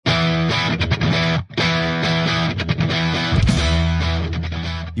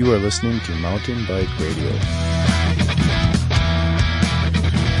You are listening to Mountain Bike Radio.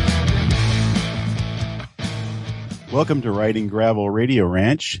 Welcome to Riding Gravel Radio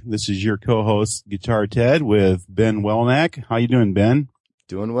Ranch. This is your co-host, Guitar Ted, with Ben Welnack. How you doing, Ben?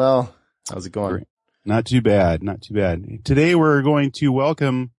 Doing well. How's it going? Great. Not too bad. Not too bad. Today we're going to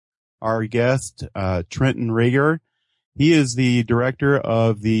welcome our guest, Trenton Raygor. He is the director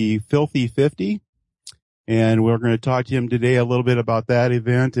of the Filthy 50, and we're going to talk to him today a little bit about that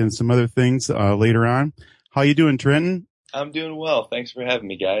event and some other things later on. How you doing, Trenton? I'm doing well. Thanks for having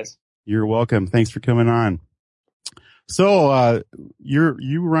me, guys. You're welcome. Thanks for coming on. So,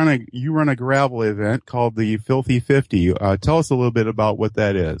 you run a gravel event called the Filthy 50. Tell us a little bit about what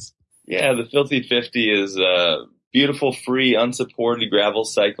that is. Yeah, the Filthy 50 is a beautiful, free, unsupported gravel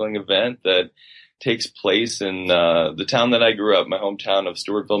cycling event that takes place in the town that I grew up, my hometown of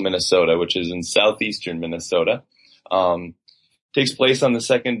Stewartville, Minnesota, which is in southeastern Minnesota. Takes place on the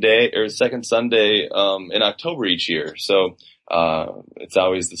second Sunday in October each year. So it's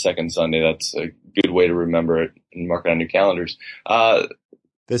always the second Sunday. That's a good way to remember it and mark it on your calendars.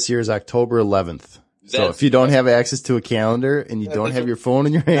 This year is October 11th. So if you don't have access to a calendar and you don't have your phone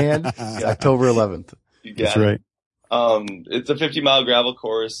in your hand, it's October 11th. That's right. It's a 50-mile gravel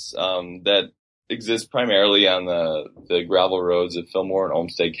course that exists primarily on the gravel roads of Fillmore and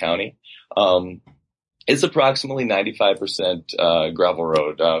Olmsted County. It's approximately 95% gravel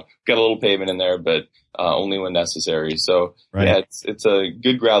road. Got a little pavement in there, but only when necessary. So right. Yeah, it's a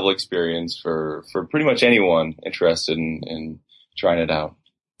good gravel experience for pretty much anyone interested in trying it out.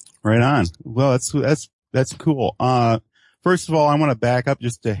 Right on. Well, that's cool. First of all, I want to back up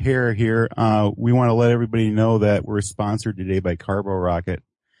just a hair here. We want to let everybody know that we're sponsored today by Carbo Rocket.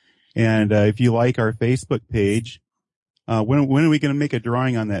 And if you like our Facebook page, when are we going to make a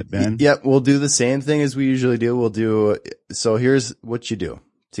drawing on that, Ben? Yep, we'll do the same thing as we usually do. So here's what you do.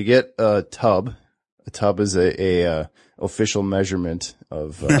 To get a tub is a official measurement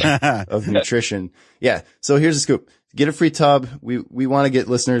of nutrition. Yeah. So here's the scoop. Get a free tub. We want to get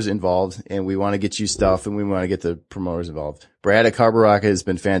listeners involved, and we want to get you stuff, and we want to get the promoters involved. Brad at Carbo Rocket has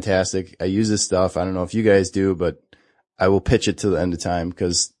been fantastic. I use this stuff. I don't know if you guys do, but I will pitch it to the end of time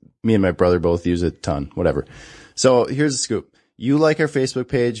because me and my brother both use it a ton, whatever. So here's the scoop. You like our Facebook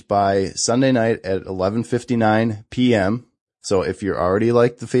page by Sunday night at 11:59 p.m. So if you're already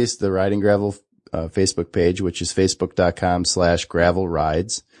like the Riding Gravel Facebook page, which is facebook.com/gravel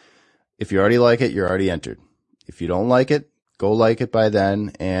rides. If you already like it, you're already entered. If you don't like it, go like it by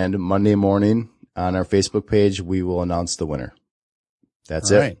then. And Monday morning on our Facebook page, we will announce the winner.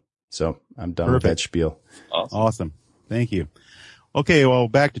 That's all it. Right. So I'm done with that spiel. Awesome. Thank you. Okay. Well,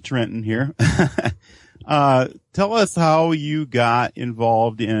 back to Trenton here. Tell us how you got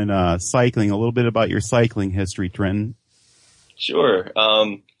involved in cycling, a little bit about your cycling history, Trenton. Sure.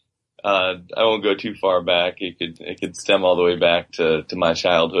 I won't go too far back. It could stem all the way back to my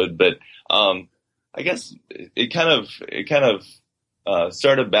childhood, but I guess it kind of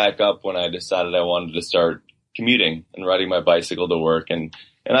started back up when I decided I wanted to start commuting and riding my bicycle to work. And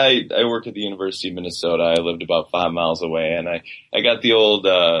I worked at the University of Minnesota. I lived about 5 miles away, and I got the old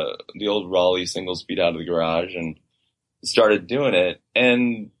Raleigh single speed out of the garage and started doing it,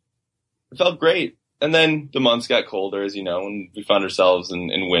 and it felt great. And then the months got colder, as you know, and we found ourselves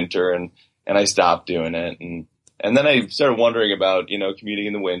in winter, and I stopped doing it. And then I started wondering about, commuting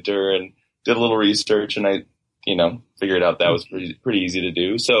in the winter, and did a little research, and I, figured out that was pretty easy to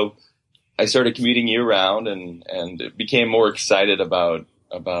do. So I started commuting year round and became more excited about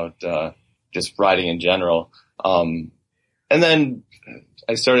just riding in general. And then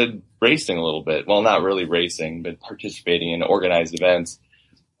I started racing a little bit. Well, not really racing, but participating in organized events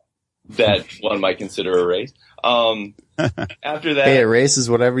that one might consider a race. After that, hey, a race is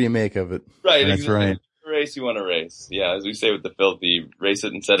whatever you make of it. Right. That's exactly. right. A race you want to race. Yeah. As we say with the Filthy, race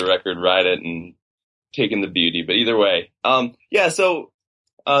it and set a record, ride it and take in the beauty. But either way, so,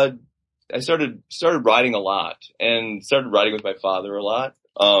 I started riding a lot and started riding with my father a lot.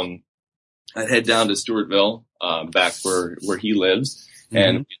 I'd head down to Stewartville, back where he lives,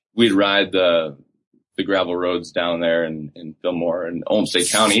 and we'd ride the gravel roads down there in Fillmore and Olmsted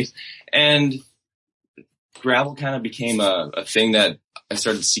counties. And gravel kind of became a thing that I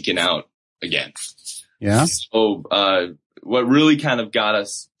started seeking out again. Yeah. So, what really kind of got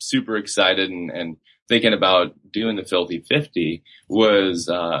us super excited and thinking about doing the Filthy 50 was,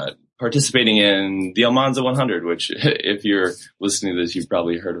 participating in the Almanza 100, which if you're listening to this, you've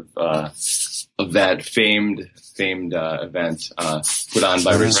probably heard of that famed event, put on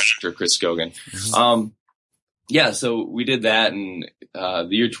by race director Chris Scogan. So we did that in, the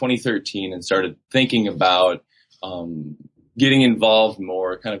year 2013 and started thinking about, getting involved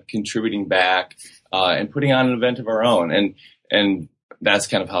more, kind of contributing back, and putting on an event of our own. And that's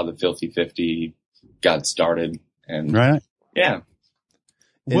kind of how the Filthy 50 got started. And right. Yeah.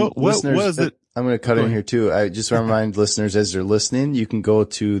 What was it? I'm going to cut in here too. I just want to remind listeners as they're listening, you can go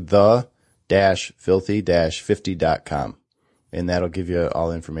to the-filthy-50.com. And that'll give you all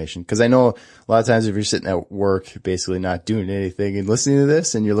the information. Cause I know a lot of times if you're sitting at work, basically not doing anything and listening to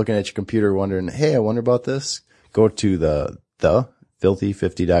this and you're looking at your computer wondering, hey, I wonder about this. Go to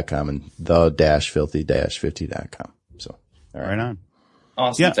the-filthy50.com and the-filthy-50.com. So, all right. Right on.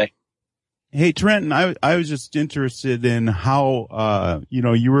 Awesome. Yeah. Hey, Trenton, I was just interested in how,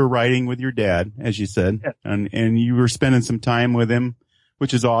 you were riding with your dad, as you said, and you were spending some time with him,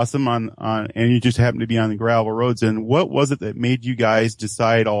 which is awesome and you just happened to be on the gravel roads. And what was it that made you guys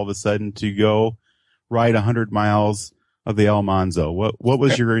decide all of a sudden to go ride 100 miles of the El Monzo? What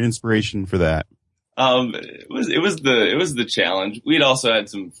was your inspiration for that? It was the challenge. We'd also had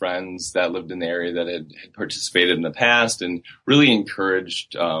some friends that lived in the area that had participated in the past and really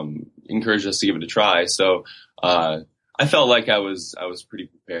encouraged us to give it a try. So, I felt like I was pretty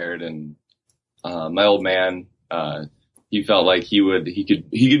prepared, and, my old man, he felt like he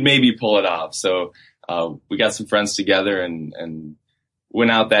could maybe pull it off. So, we got some friends together and went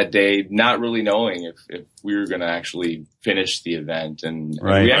out that day not really knowing if we were going to actually finish the event. And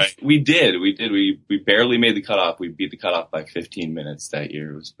we did. We barely made the cutoff. We beat the cutoff by 15 minutes that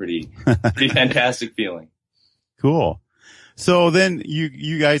year. It was pretty fantastic feeling. Cool. So then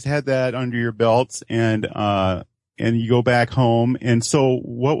you guys had that under your belts and you go back home. And so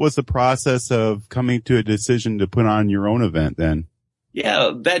what was the process of coming to a decision to put on your own event then?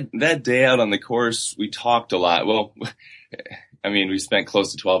 Yeah, that day out on the course, we talked a lot. Well, I mean, we spent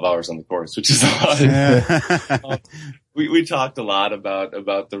close to 12 hours on the course, which is a lot. We talked a lot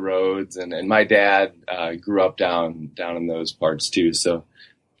about the roads, and my dad grew up down in those parts too. So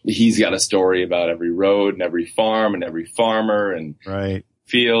he's got a story about every road and every farm and every farmer and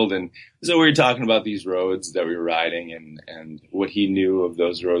field. And so we were talking about these roads that we were riding and what he knew of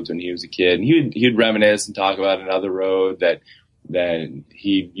those roads when he was a kid. And he'd reminisce and talk about another road that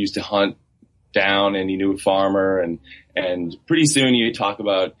he used to hunt down, and he knew a farmer, and pretty soon you talk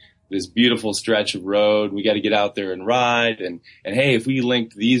about this beautiful stretch of road. We got to get out there and ride. And hey, if we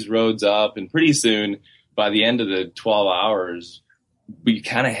linked these roads up, and pretty soon by the end of the 12 hours, we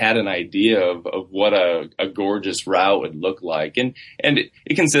kind of had an idea of what a gorgeous route would look like. And it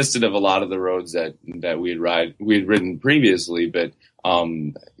consisted of a lot of the roads that we had ridden previously. But,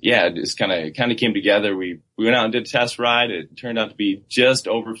 it just kind of came together. We went out and did a test ride. It turned out to be just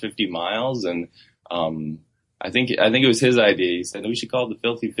over 50 miles. And, I think it was his idea. He said we should call it the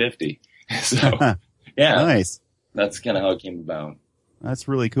Filthy 50. So yeah, nice. That's kind of how it came about. That's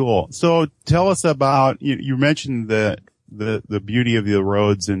really cool. So tell us about, you mentioned the beauty of the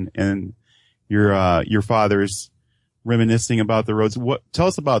roads and your father's reminiscing about the roads. Tell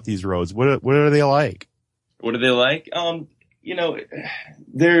us about these roads. What are they like? What are they like?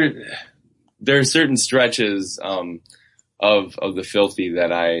 There are certain stretches, of the Filthy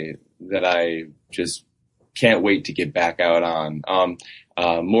that I just can't wait to get back out on.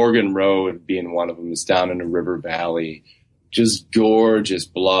 Morgan Road being one of them is down in a river valley, just gorgeous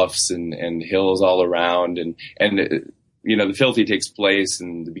bluffs and hills all around. And the Filthy takes place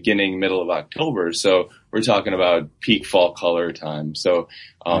in the middle of October. So we're talking about peak fall color time. So,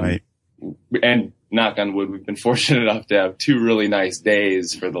 and knock on wood, we've been fortunate enough to have 2 really nice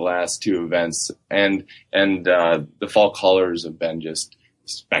days for the last 2 events. And the fall colors have been just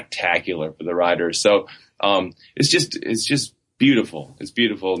spectacular for the riders. So, it's just beautiful. It's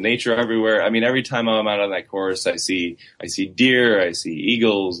beautiful. Nature everywhere. I mean, every time I'm out on that course, I see deer, I see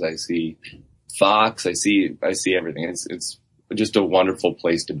eagles, I see fox, I see everything. It's just a wonderful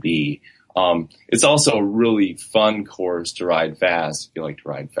place to be. It's also a really fun course to ride fast if you like to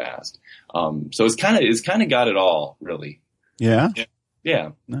ride fast. So it's kind of got it all, really. Yeah.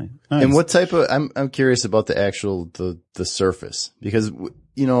 Yeah. Nice. And what type of, I'm curious about the actual, the surface, because,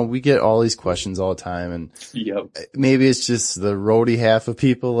 we get all these questions all the time, and maybe it's just the roadie half of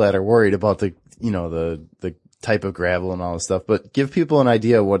people that are worried about the type of gravel and all this stuff, but give people an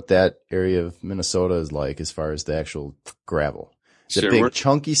idea of what that area of Minnesota is like as far as the actual gravel. Is it big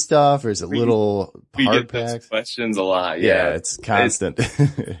chunky stuff, or is it little hard packed? Questions a lot. Yeah, it's constant.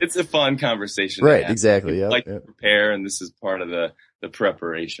 It's a fun conversation. Right, exactly. Yeah. Like to prepare, and this is part of the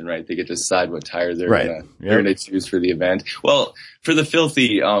preparation, right? They get to decide what tire they're gonna choose for the event. Well, for the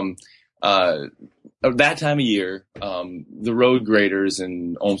Filthy, that time of year, the road graders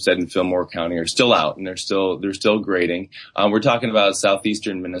in Olmsted and Fillmore County are still out, and they're still grading. We're talking about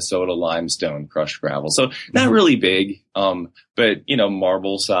southeastern Minnesota limestone crushed gravel. So not really big, but,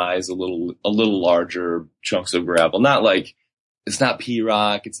 marble size, a little larger chunks of gravel. Not like, it's not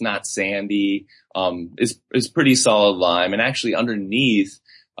P-rock, it's not sandy. It's pretty solid lime. And actually underneath,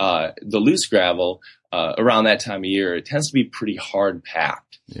 the loose gravel, around that time of year, it tends to be pretty hard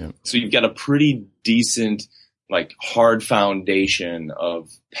packed. Yeah. So you've got a pretty decent, like, hard foundation of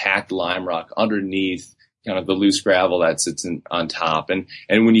packed lime rock underneath kind of the loose gravel that sits on top. And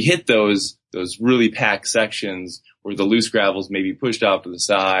when you hit those really packed sections where the loose gravel's maybe pushed off to the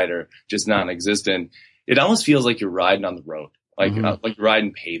side or just non-existent, it almost feels like you're riding on the road, like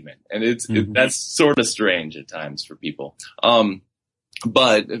riding pavement. And that's sort of strange at times for people.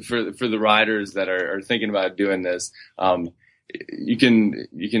 But for the riders that are thinking about doing this, you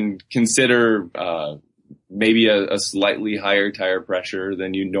can consider, maybe a slightly higher tire pressure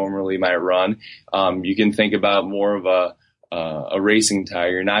than you normally might run. You can think about more of a racing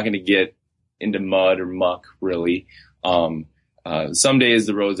tire. You're not going to get into mud or muck really. Some days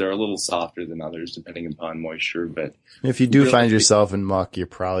the roads are a little softer than others depending upon moisture, but if you do find yourself in muck, you're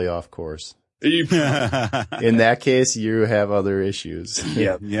probably off course. In that case, you have other issues.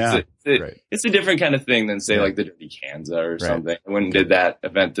 Yeah. It's a different kind of thing than say like the Dirty Kansas or something. I went and did that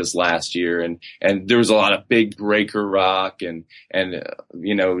event this last year and there was a lot of big breaker rock and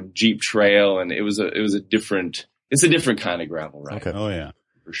Jeep trail, and it's a different kind of gravel ride. Okay. Oh yeah.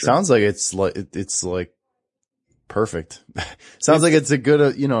 For sure. Sounds like it's like perfect. Sounds like it's a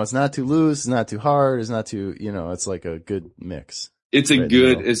good, it's not too loose, it's not too hard, it's not too, it's like a good mix. It's a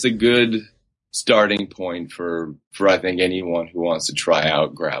good starting point for I think anyone who wants to try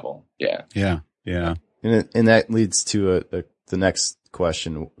out gravel. Yeah. Yeah. Yeah. And that leads to the next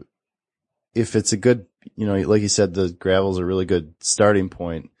question. If it's a good, like you said, the gravel's a really good starting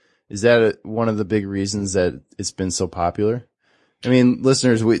point. Is that one of the big reasons that it's been so popular? I mean,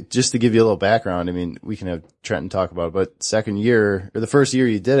 listeners, just to give you a little background, I mean, we can have Trenton talk about it, but the first year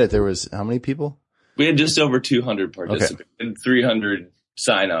you did it, there was how many people? We had just over 200 participants and 300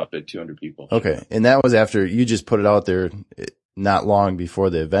 sign up at 200 people. Okay. And that was after you just put it out there not long before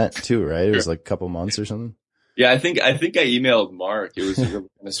the event too, right? It was like a couple months or something. Yeah. I think I emailed Mark. It was really kind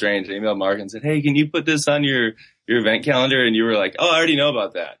of strange. I emailed Mark and said, "Hey, can you put this on your event calendar?" And you were like, "Oh, I already know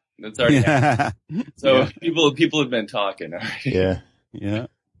about that. That's already happened." So people have been talking. Yeah. Yeah.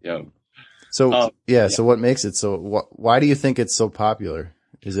 Yeah. So, so what makes it so, why do you think it's so popular?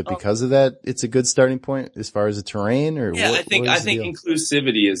 Is it because of that? It's a good starting point as far as the terrain, or I think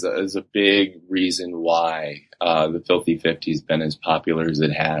inclusivity is a big reason why the Filthy 50 has been as popular as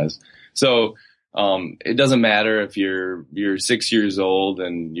it has. So it doesn't matter if you're 6 years old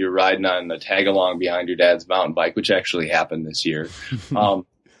and you're riding on a tag along behind your dad's mountain bike, which actually happened this year,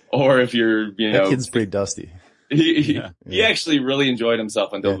 or if you're that kid's pretty dusty. He actually really enjoyed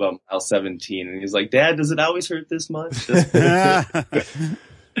himself until about mile 17, and he's like, "Dad, does it always hurt this much?"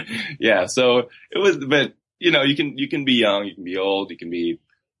 Yeah, so it was, but you can be young, you can be old, you can be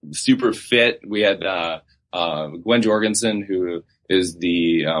super fit. We had Gwen Jorgensen, who is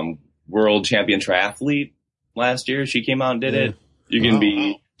the world champion triathlete last year. She came out and did it. You can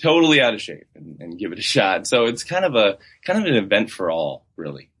be totally out of shape and give it a shot. So it's kind of an event for all,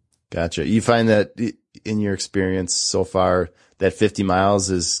 really. Gotcha. You find that in your experience so far that 50 miles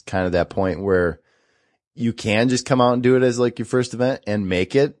is kind of that point where you can just come out and do it as like your first event and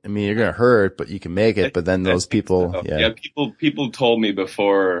make it. I mean, you're going to hurt, but you can make it. But then those people, people told me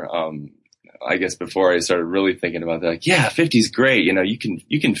before, I guess before I started really thinking about that, like, 50 is great.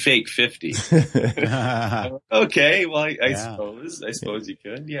 You can fake 50. Okay. Well, I suppose you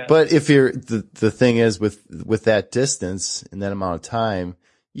could. Yeah. But if the thing is with that distance and that amount of time,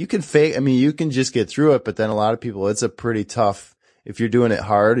 you can fake, I mean, you can just get through it, but then a lot of people, it's a pretty tough, if you're doing it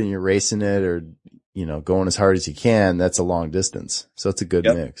hard and you're racing it or, going as hard as you can, that's a long distance. So it's a good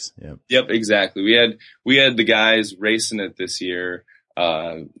mix. Yep, exactly. We had the guys racing it this year,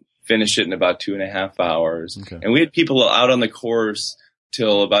 finish it in about 2.5 hours. Okay. And we had people out on the course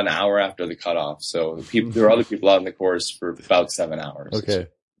till about an hour after the cutoff. So there were other people out on the course for about 7 hours. Okay.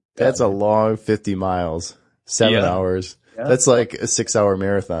 That's a long 50 miles, 7 hours. Yeah. That's like a 6-hour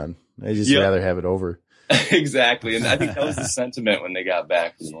marathon. I just rather have it over. Exactly. And I think that was the sentiment when they got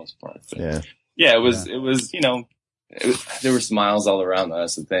back for the most part. But it was, there were smiles all around.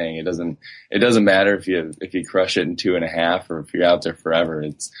 That's the thing. It doesn't matter if you crush it in 2.5 or if you're out there forever.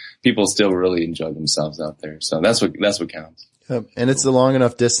 People still really enjoy themselves out there. So that's what counts. Yep. And it's a long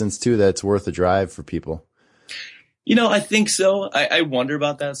enough distance too that it's worth a drive for people. I think so. I wonder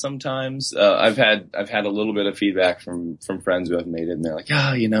about that sometimes. I've had a little bit of feedback from friends who have made it, and they're like,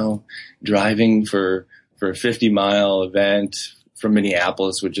 driving for a 50-mile event from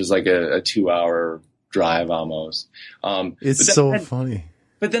Minneapolis, which is like a 2-hour drive almost. It's so funny.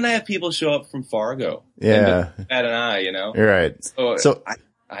 But then I have people show up from Fargo. Yeah. And bat an eye, You're right. So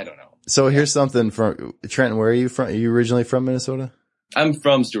I don't know. So here's something from Trenton. Where are you from? Are you originally from Minnesota? I'm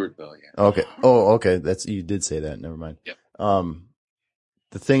from Stewartville, yeah. Okay. Oh, okay. You did say that. Never mind. Yep.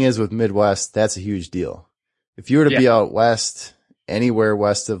 The thing is with Midwest, that's a huge deal. If you were to be out west, anywhere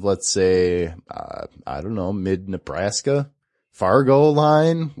west of, let's say, I don't know, mid-Nebraska, Fargo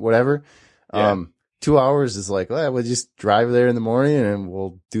line, whatever, 2 hours is like, we'll just drive there in the morning and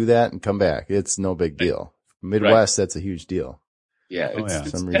we'll do that and come back. It's no big deal. Midwest, that's a huge deal. Yeah.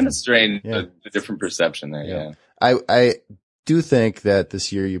 It's kind of strange, the different perception there. Yeah. I do think that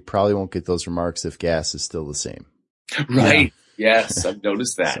this year you probably won't get those remarks if gas is still the same. Right. Yeah. Yes. I've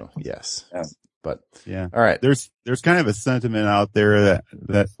noticed that. So, yes. Yeah. But yeah. All right. There's kind of a sentiment out there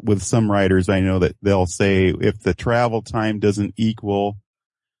that with some riders I know that they'll say if the travel time doesn't equal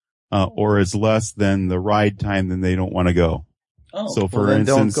or is less than the ride time, then they don't want to go. Oh, so for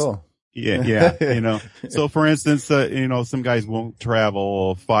instance, don't go. Yeah. So for instance, some guys won't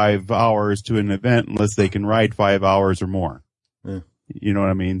travel 5 hours to an event unless they can ride 5 hours or more. Yeah. You know what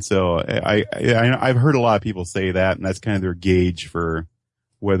I mean? So I've heard a lot of people say that, and that's kind of their gauge for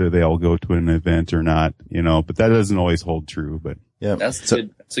whether they'll go to an event or not, but that doesn't always hold true, but yeah, that's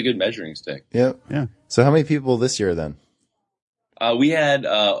a good measuring stick. Yeah. Yeah. So how many people this year then? We had,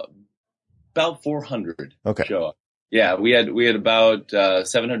 about 400 okay. show up. Yeah, we had about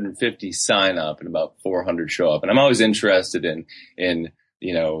 750 sign up and about 400 show up. And I'm always interested in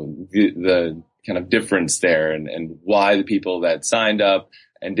the kind of difference there and why the people that signed up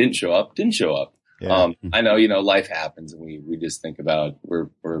and didn't show up. Yeah. I know, life happens and we just think about we're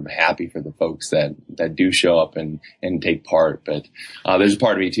happy for the folks that do show up and take part. But there's a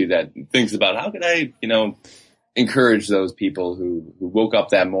part of me too that thinks about how could I, encourage those people who woke up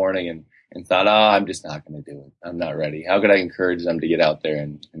that morning and thought, I'm just not going to do it. I'm not ready. How could I encourage them to get out there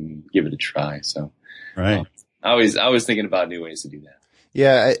and give it a try? So, right. I was thinking about new ways to do that.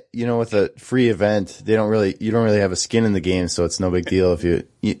 Yeah. With a free event, you don't really have a skin in the game. So it's no big deal if you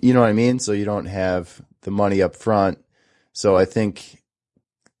know what I mean? So you don't have the money up front. So I think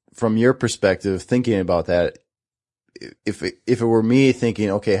from your perspective, thinking about that, if it were me thinking,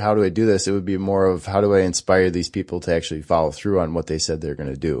 okay, how do I do this? It would be more of how do I inspire these people to actually follow through on what they said they're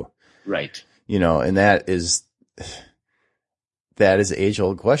going to do? Right. And that is the age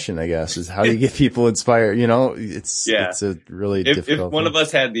old question, I guess, is how do you get people inspired? It's a really difficult if one of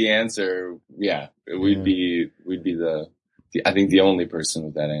us had the answer, we'd be I think the only person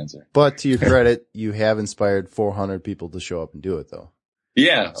with that answer. But to your credit, you have inspired 400 people to show up and do it though.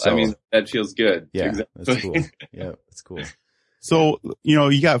 Yeah. So, I mean, that feels good. Yeah. Exactly. That's cool. Yeah. That's cool. So,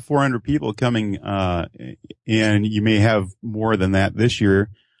 you got 400 people coming, and you may have more than that this year.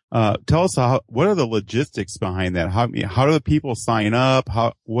 Tell us what are the logistics behind that? How do the people sign up?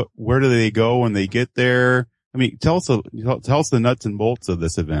 Where do they go when they get there? I mean, tell us the nuts and bolts of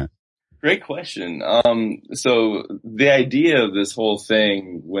this event. Great question. So the idea of this whole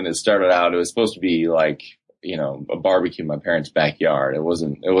thing, when it started out, it was supposed to be like, a barbecue in my parents' backyard. It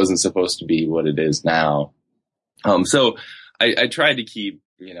wasn't supposed to be what it is now. So I tried to keep,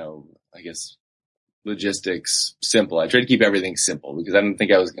 I guess, logistics simple. I tried to keep everything simple because I didn't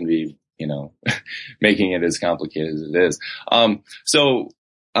think I was going to be, making it as complicated as it is. So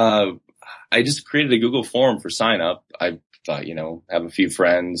I just created a Google form for sign up. I thought, have a few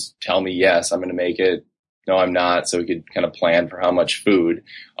friends tell me, yes, I'm going to make it. No, I'm not. So we could kind of plan for how much food.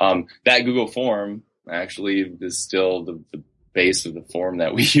 That Google form actually is still the base of the form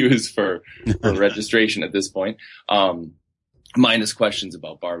that we use for registration at this point. Minus questions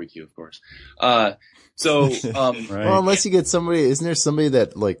about barbecue, of course. Right. Well, unless you get somebody, isn't there somebody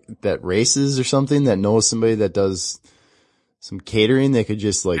that races or something that knows somebody that does some catering? They could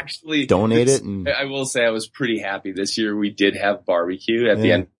just actually donate it. And I will say I was pretty happy this year. We did have barbecue at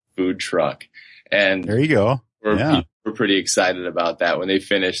the end of the food truck, and there you go. We're pretty excited about that. When they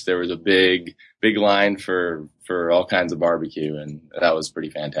finished, there was a big line for all kinds of barbecue, and that was pretty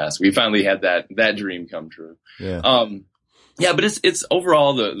fantastic. We finally had that dream come true. Yeah. Yeah, but it's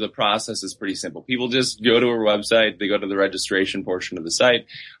overall the process is pretty simple. People just go to our website, they go to the registration portion of the site.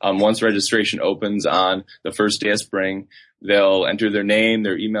 Once registration opens on the first day of spring, they'll enter their name,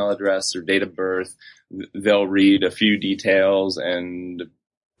 their email address, their date of birth. They'll read a few details and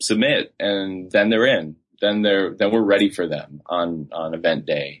submit, and then they're in. then we're ready for them on event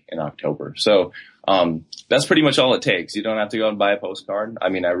day in October. So, that's pretty much all it takes. You don't have to go and buy a postcard. I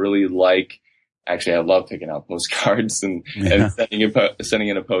mean, I love picking out postcards and sending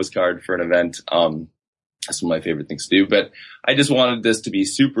in a postcard for an event. That's one of my favorite things to do, but I just wanted this to be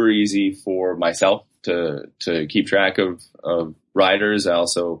super easy for myself to keep track of riders. I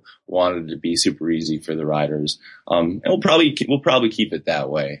also wanted it to be super easy for the riders. And we'll probably keep it that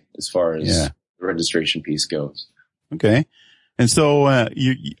way as far as the registration piece goes. Okay. And so,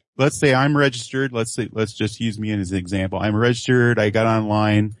 let's say I'm registered. Let's just use me as an example. I'm registered. I got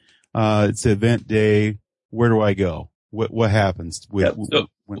online. It's event day. Where do I go? What happens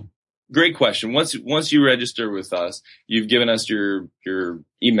Great question. Once you register with us, you've given us your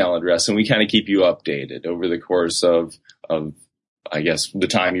email address, and we kind of keep you updated over the course of I guess the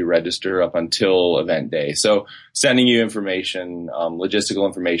time you register up until event day. So sending you information, logistical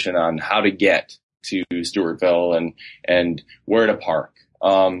information on how to get to Stewartville and where to park.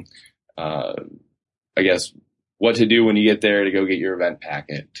 I guess what to do when you get there to go get your event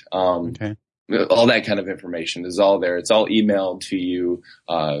packet. Okay. All that kind of information is all there. It's all emailed to you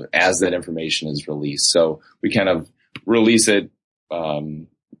as that information is released. So we kind of release it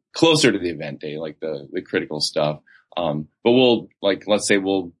closer to the event day, like the critical stuff. But let's say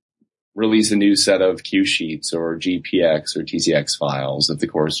we'll release a new set of cue sheets or GPX or TCX files if the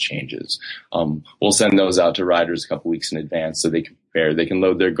course changes. We'll send those out to riders a couple weeks in advance so they can prepare. They can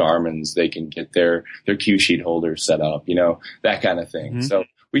load their Garmins. They can get their cue sheet holders set up, that kind of thing. Mm-hmm. So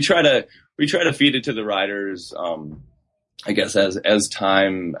we try to feed it to the riders, I guess as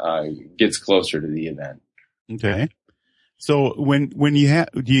time gets closer to the event. Okay. So when do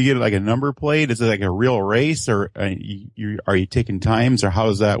you get like a number plate? Is it like a real race, or are you taking times, or how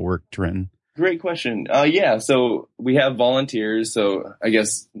does that work, Trenton? Great question. So we have volunteers. So I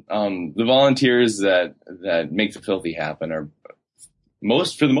guess the volunteers that make the Filthy happen are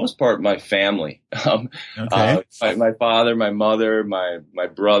for the most part my family. Okay. My father, my mother, my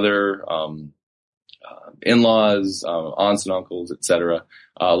brother, in-laws, aunts and uncles, etc.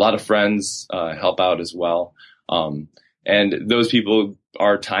 A lot of friends help out as well. And those people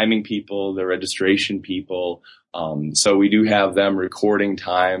are timing people, they're registration people. So we do have them recording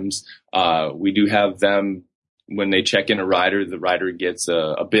times. We do have them when they check in a rider, the rider gets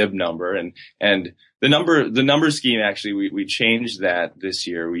a bib number, and the number scheme, actually, we changed that this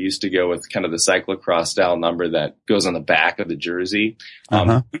year. We used to go with kind of the cyclocross style number that goes on the back of the jersey.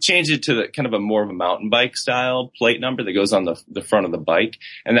 We changed it to the kind of more of a mountain bike style plate number that goes on the front of the bike.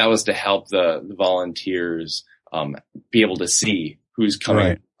 And that was to help the volunteers be able to see who's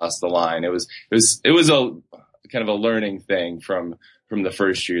coming across the line. It was a kind of a learning thing from the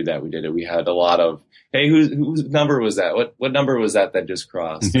first year that we did it. We had a lot of, hey, whose number was that? What number was that just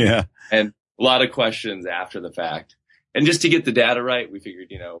crossed? Yeah. And a lot of questions after the fact. And just to get the data right, we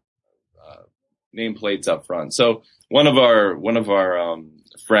figured, nameplates up front. So one of our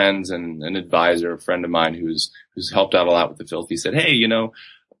friends and an advisor, a friend of mine who's helped out a lot with the Filthy, said, hey,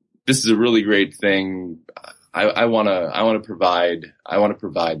 this is a really great thing. I want to provide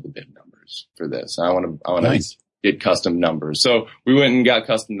the bib numbers for this. I want to get custom numbers. So we went and got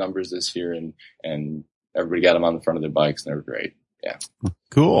custom numbers this year, and everybody got them on the front of their bikes, and they were great. Yeah.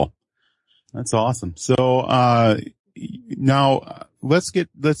 Cool. That's awesome. So, now let's get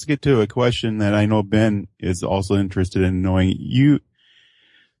to a question that I know Ben is also interested in knowing.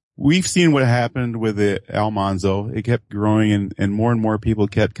 We've seen what happened with the Almanzo. It kept growing and more people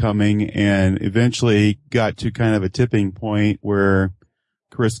kept coming, and eventually got to kind of a tipping point where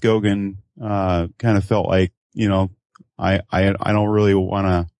Chris Gogan, kind of felt like, I don't really want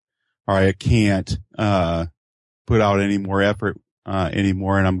to, or I can't, put out any more effort,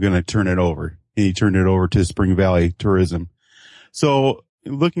 anymore, and I'm going to turn it over. And he turned it over to Spring Valley Tourism. So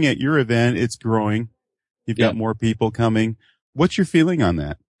looking at your event, it's growing. You've got more people coming. What's your feeling on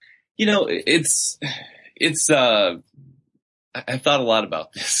that? I thought a lot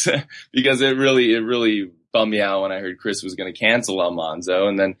about this because it really bummed me out when I heard Chris was going to cancel Almanzo.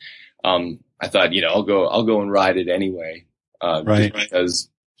 And then, I thought, I'll go and ride it anyway. Right. Because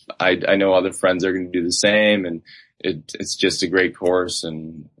I know other friends are going to do the same, and it's just a great course,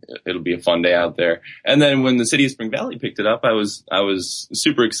 and it'll be a fun day out there. And then when the city of Spring Valley picked it up, I was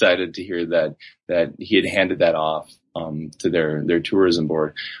super excited to hear that he had handed that off to their tourism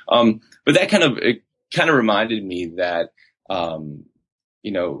board. But that kind of reminded me that for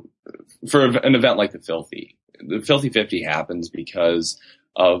an event like the Filthy 50 happens because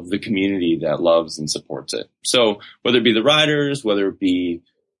of the community that loves and supports it. So whether it be the riders, whether it be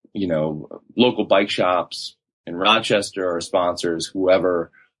local bike shops in Rochester or sponsors,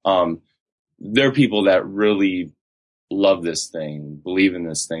 whoever, there are people that really love this thing, believe in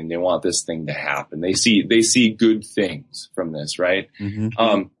this thing. They want this thing to happen. They see good things from this, right?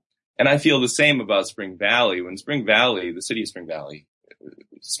 Mm-hmm. And I feel the same about Spring Valley. When Spring Valley, the city of Spring Valley,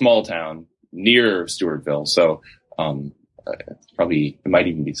 small town near Stewartville. So, probably, it might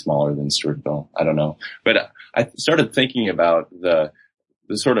even be smaller than Stewartville. I don't know. But I started thinking about the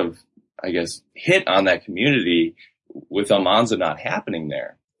sort of, I guess, hit on that community with Almanza not happening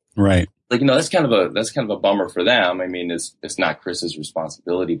there. Right. Like, that's kind of a bummer for them. I mean, it's not Chris's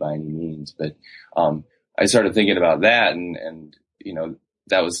responsibility by any means, but, I started thinking about that and,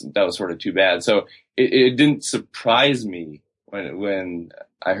 that was sort of too bad. So it didn't surprise me when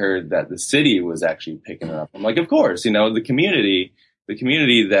I heard that the city was actually picking it up. I'm like, of course, the community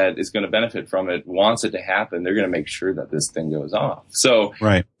that is going to benefit from it wants it to happen. They're going to make sure that this thing goes off. So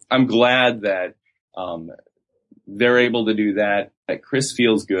right. I'm glad that, they're able to do that. That Chris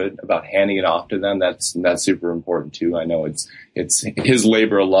feels good about handing it off to them. That's super important too. I know it's his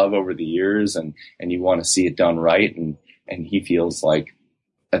labor of love over the years and you want to see it done right. And he feels like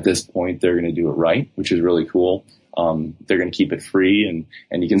at this point they're going to do it right, which is really cool. They're going to keep it free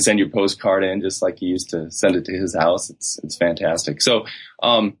and you can send your postcard in just like you used to send it to his house. It's fantastic. So,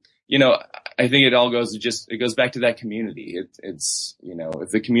 I think it all goes back to that community. It's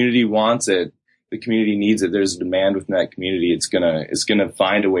if the community wants it, the community needs it. There's a demand within that community. It's gonna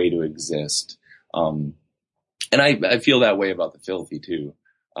find a way to exist. And I feel that way about the Filthy too.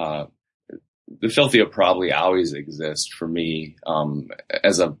 The Filthy will probably always exist for me,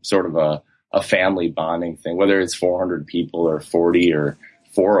 as a sort of a family bonding thing, whether it's 400 people or 40 or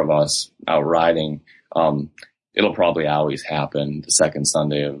 4 of us out riding. It'll probably always happen the second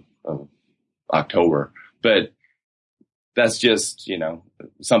Sunday of October, but that's just,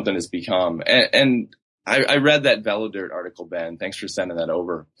 something has become. And I read that VeloDirt article, Ben. Thanks for sending that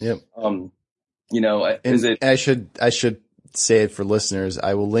over. Yep. I should say it for listeners.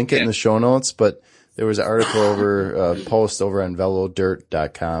 I will link it in the show notes, but there was an article post over on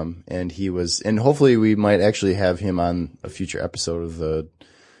velodirt.com and hopefully we might actually have him on a future episode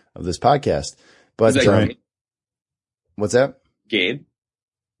of this podcast. But, what's that? Gabe?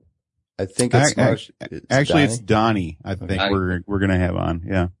 I think it's it's Donnie. I think we're going to have on.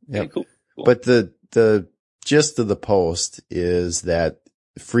 Yeah. Yeah. Cool. But the gist of the post is that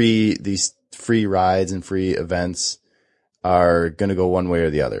these free rides and free events are going to go one way or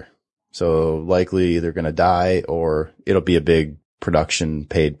the other. So likely they're going to die or it'll be a big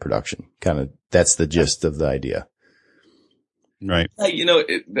paid production. Kind of, that's the gist of the idea. Right.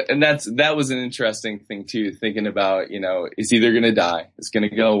 And that was an interesting thing too, thinking about, it's either going to die, it's going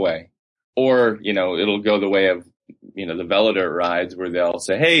to go away. Or, it'll go the way of, the VeloDirt rides where they'll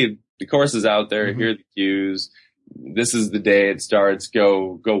say, hey, the course is out there. Mm-hmm. Here are the cues. This is the day it starts.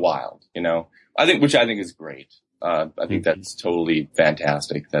 Go wild, which I think is great. I think that's totally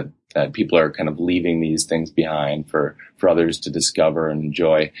fantastic that people are kind of leaving these things behind for others to discover and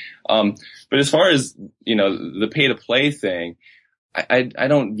enjoy. But as far as, the pay to play thing, I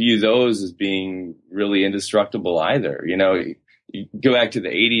don't view those as being really indestructible either. You go back to the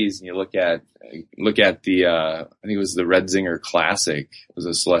 80s and you look at the, I think it was the Red Zinger Classic. It was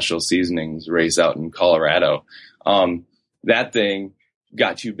a Celestial Seasonings race out in Colorado. That thing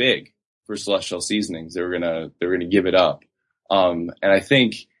got too big for Celestial Seasonings. They were gonna give it up. And I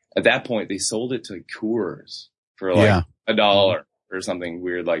think at that point they sold it to Coors for like $1 or something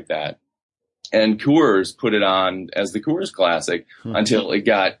weird like that. And Coors put it on as the Coors Classic until it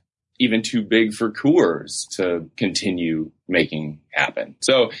got even too big for Coors to continue making happen.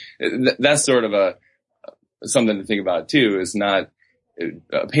 So that's sort of something to think about too. Is not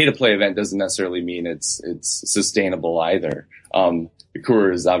a pay to play event doesn't necessarily mean it's sustainable either.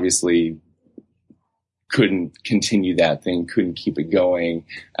 Coors obviously couldn't continue that thing, couldn't keep it going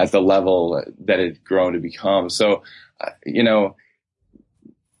at the level that it had grown to become. So,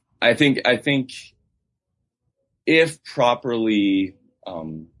 I think if properly, I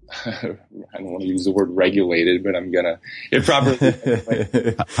don't want to use the word regulated, but I'm gonna. If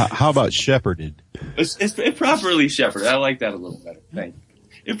properly, how about shepherded? If properly shepherded, I like that a little better. Thank you.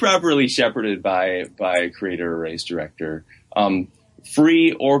 If properly shepherded by a creator or race director,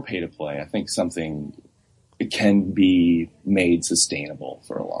 free or pay to play, I think something can be made sustainable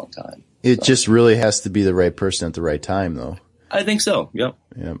for a long time. It just really has to be the right person at the right time, though. I think so. Yep.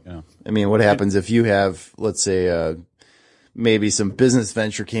 Yeah. I mean, what happens if you have, let's say, maybe some business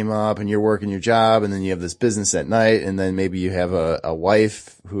venture came up and you're working your job and then you have this business at night and then maybe you have a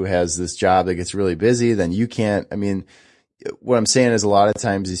wife who has this job that gets really busy, then you can't, I mean, what I'm saying is a lot of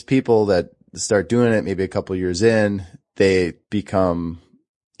times these people that start doing it maybe a couple of years in, they become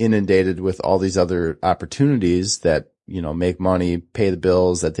inundated with all these other opportunities that, make money, pay the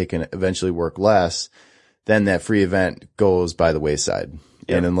bills, that they can eventually work less, then that free event goes by the wayside.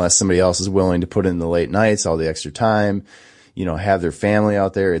 Yep. And unless somebody else is willing to put in the late nights, all the extra time, have their family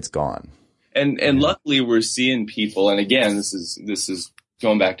out there, it's gone. And luckily we're seeing people, and again, this is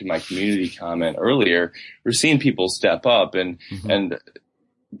going back to my community comment earlier, we're seeing people step up and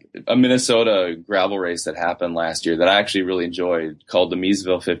a Minnesota gravel race that happened last year that I actually really enjoyed called the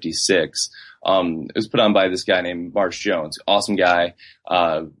Meesville 56. It was put on by this guy named Marsh Jones. Awesome guy.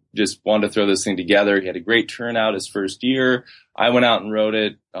 Just wanted to throw this thing together. He had a great turnout his first year. I went out and rode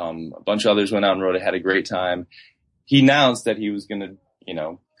it. A bunch of others went out and rode it, had a great time. He announced that he was going to,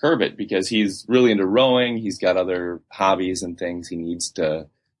 curb it because he's really into rowing. He's got other hobbies and things he needs to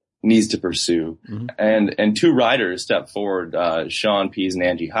pursue. Mm-hmm. And two riders stepped forward, Sean Pease and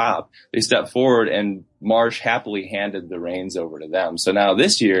Angie Hopp. They stepped forward and Marsh happily handed the reins over to them. So now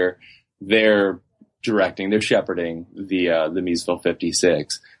this year they're shepherding the Meesville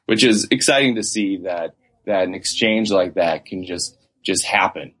 56, which is exciting to see that an exchange like that can just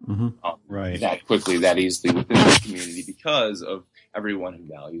happen right that quickly, that easily within the community because of everyone who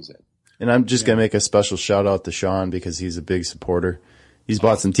values it. And I'm just going to make a special shout out to Sean because he's a big supporter. He's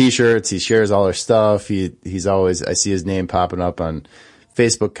bought some t-shirts. He shares all our stuff. He's always, I see his name popping up on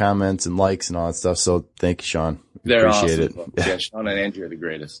Facebook comments and likes and all that stuff. So thank you, Sean. They're appreciate awesome. It. Yeah, Sean and Andrew are the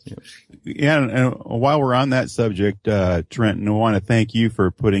greatest. Yeah. And while we're on that subject, Trenton, I want to thank you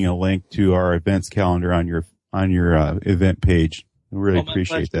for putting a link to our events calendar on your event page. I really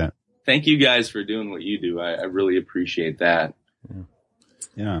appreciate that. Thank you guys for doing what you do. I really appreciate that.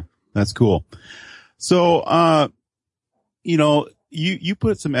 Yeah, that's cool. So, you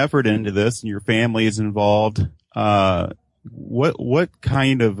put some effort into this and your family is involved. What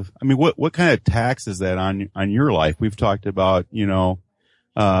kind of tax is that on your life? We've talked about,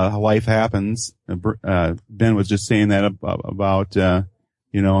 how life happens. Ben was just saying that about a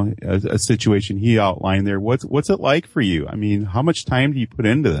situation he outlined there. What's it like for you? I mean, how much time do you put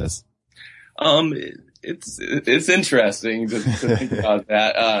into this? It's interesting to think about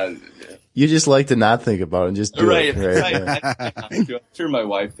that. You just like to not think about it and just do it. Right. I'm sure my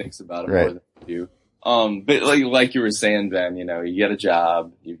wife thinks about it more than I do. But like you were saying, Ben, you get a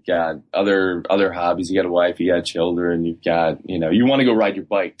job, you've got other hobbies, you got a wife, you got children, you've got, you want to go ride your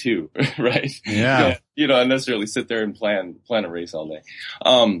bike too, right? Yeah. You don't necessarily sit there and plan a race all day.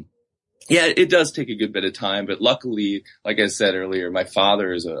 Yeah, it does take a good bit of time, but luckily, like I said earlier, my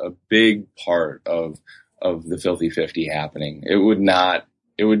father is a big part of the Filthy 50 happening. It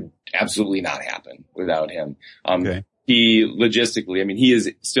would absolutely not happen without him. Okay. He logistically, he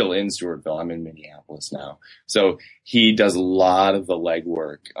is still in Stewartville. I'm in Minneapolis now. So he does a lot of the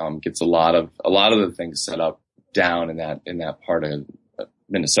legwork, gets a lot of the things set up down in that part of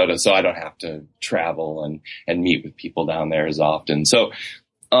Minnesota. So I don't have to travel and meet with people down there as often. So,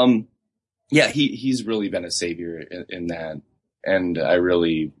 yeah, he's really been a savior in that. And I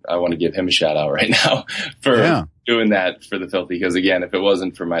want to give him a shout out right now for doing that for the Filthy. Because again, if it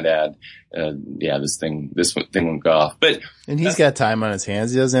wasn't for my dad, this thing wouldn't go off. And he's got time on his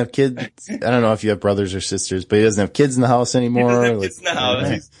hands. He doesn't have kids. I don't know if you have brothers or sisters, but he doesn't have kids in the house anymore. He doesn't have kids in the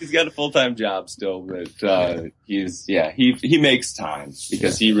house. He's got a full-time job still, but, he makes time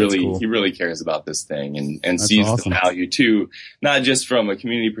because he really cares about this thing and sees the value too, not just from a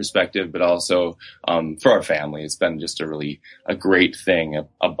community perspective, but also, for our family. It's been just a great thing,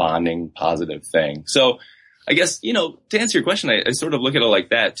 a bonding, positive thing. So I guess, to answer your question, I sort of look at it like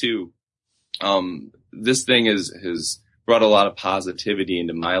that too. This thing has brought a lot of positivity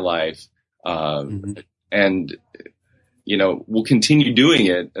into my life. And, we'll continue doing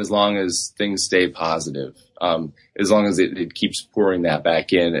it as long as things stay positive. As long as it keeps pouring that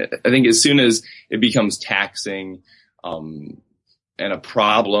back in. I think as soon as it becomes taxing, and a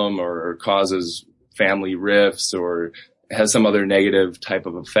problem or causes family rifts or has some other negative type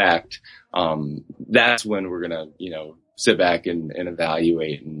of effect, that's when we're going to, sit back and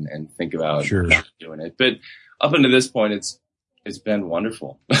evaluate and think about doing it. But up until this point, it's been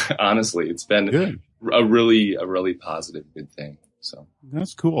wonderful. Honestly, it's been good. a really positive, good thing. So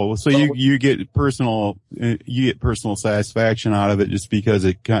that's cool. So you get personal satisfaction out of it just because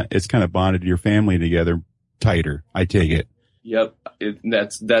it's kind of bonded your family together tighter. I take it. Yep.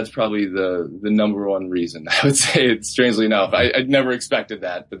 That's probably the number one reason. I would say it, strangely enough. I'd never expected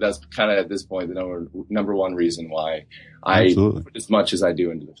that, but that's kind of at this point the number one reason why I put as much as I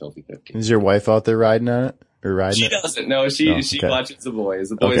do into the Filthy 50. Is your wife out there riding on it? Or riding She doesn't. No, she watches the boys.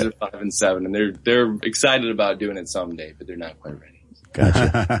 The boys are 5 and 7 and they're excited about doing it someday, but they're not quite ready.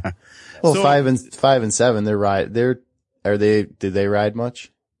 Gotcha. Well, so, 5 and 7, did they ride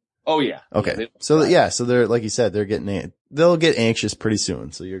much? Oh yeah. Okay. So they're, like you said, they'll get anxious pretty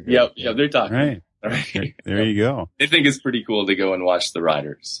soon. So you're good. Yep. They're talking. Right. Right. There you go. They think it's pretty cool to go and watch the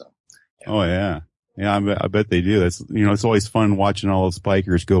riders. So. Yeah. Oh yeah. Yeah. I bet they do. That's, it's always fun watching all those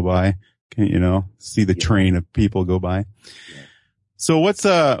bikers go by, see the train of people go by. Yeah. So what's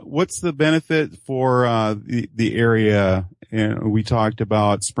the benefit for, the area? And we talked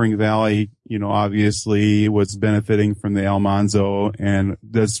about Spring Valley, obviously was benefiting from the Almanzo. And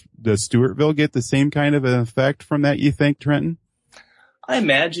does Stewartville get the same kind of an effect from that, you think, Trenton? I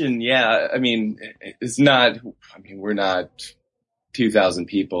imagine, yeah. I mean, we're not 2,000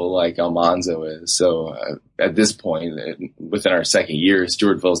 people like Almanzo is. So at this point, within our second year,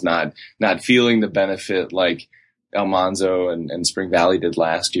 Stewartville's not feeling the benefit like Almanzo and Spring Valley did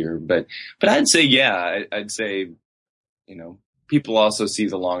last year. But I'd say, yeah, I'd say, people also see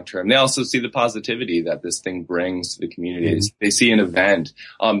the long term. They also see the positivity that this thing brings to the communities. Mm-hmm. They see an event.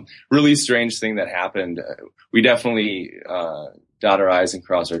 Really strange thing that happened. We definitely, dot our I's and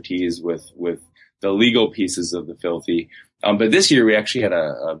cross our T's with the legal pieces of the Filthy. But this year we actually had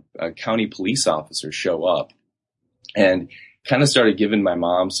a county police officer show up and kind of started giving my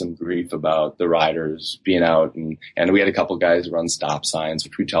mom some grief about the riders being out. And we had a couple guys run stop signs,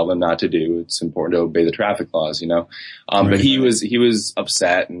 which we tell them not to do. It's important to obey the traffic laws, Right. But he was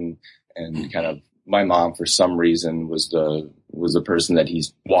upset and kind of, my mom for some reason was the person that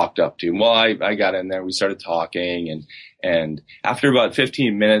he's walked up to. Well, I got in there, we started talking and after about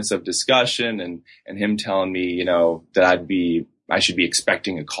 15 minutes of discussion and him telling me, that I should be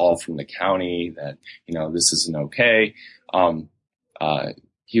expecting a call from the county that, this isn't okay.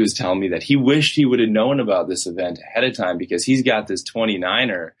 He was telling me that he wished he would have known about this event ahead of time because he's got this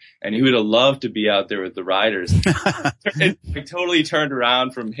 29er and he would have loved to be out there with the riders. It totally turned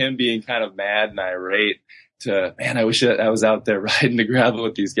around from him being kind of mad and irate to, man, I wish I was out there riding the gravel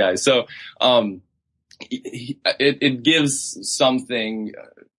with these guys. So, it gives something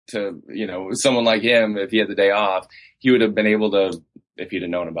to, someone like him, if he had the day off, he would have been able to, if he'd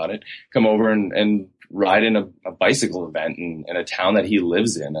have known about it, come over and ride in a bicycle event in a town that he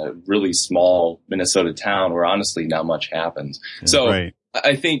lives in, a really small Minnesota town where honestly not much happens. So right.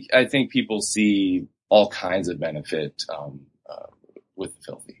 I think people see all kinds of benefit, with the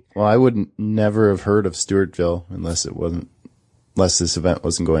Filthy. Well, I would never have heard of Stewartville unless this event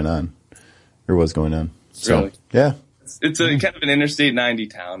wasn't going on or was going on. So, really? Yeah. It's a kind of an Interstate 90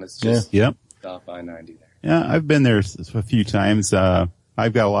 town. It's just off I-90 there. Yeah, I've been there a few times.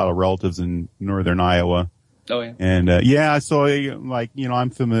 I've got a lot of relatives in northern Iowa. Oh yeah. And, so I'm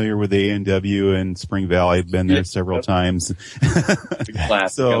familiar with A&W and Spring Valley. I've been there several times.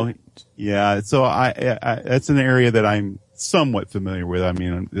 So, yeah, so that's an area that I'm somewhat familiar with. I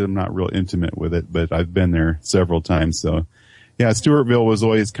mean, I'm not real intimate with it, but I've been there several times. So, yeah, Stewartville was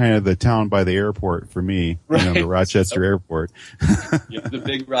always kind of the town by the airport for me, right. The Rochester Airport. Yeah, the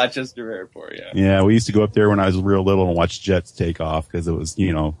big Rochester Airport, yeah. Yeah, we used to go up there when I was real little and watch jets take off because it was,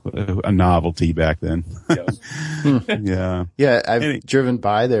 a novelty back then. Yeah. Yeah, I've driven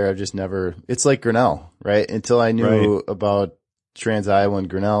by there. I've just never, it's like Grinnell, right? Until I knew about Trans-Iowa and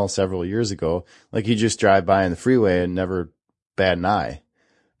Grinnell several years ago, like you just drive by on the freeway and never bat an eye.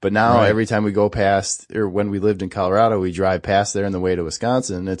 But now every time we go past, or when we lived in Colorado, we drive past there on the way to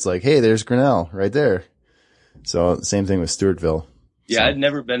Wisconsin. It's like, hey, there's Grinnell right there. So same thing with Stewartville. Yeah, I'd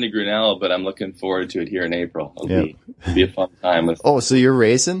never been to Grinnell, but I'm looking forward to it here in April. It'll be a fun time. So you're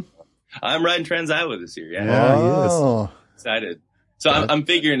racing? I'm riding Trans-Iowa this year. Yeah. Yes. Excited. So I'm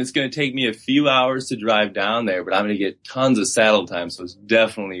figuring it's going to take me a few hours to drive down there, but I'm going to get tons of saddle time, so it's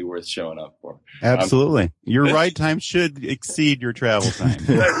definitely worth showing up for. Absolutely. Your ride time should exceed your travel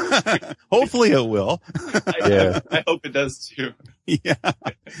time. Hopefully it will. I hope it does too. Yeah.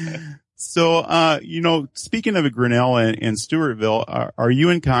 So, speaking of Grinnell and Stewartville, are you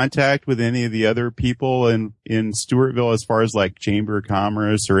in contact with any of the other people in Stewartville as far as like Chamber of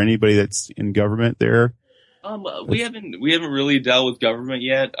Commerce or anybody that's in government there? We haven't really dealt with government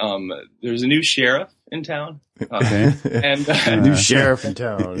yet. There's a new sheriff in town. Okay. And new sheriff in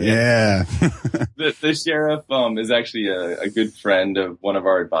town. Yeah. The sheriff is actually a good friend of one of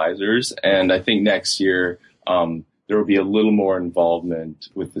our advisors, and I think next year there will be a little more involvement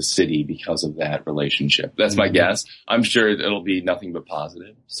with the city because of that relationship. That's my guess. I'm sure it'll be nothing but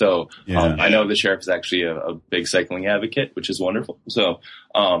positive. So I know the sheriff is actually a big cycling advocate, which is wonderful. So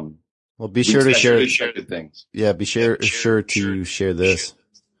well, be sure to share good things. Yeah, be sure to share this.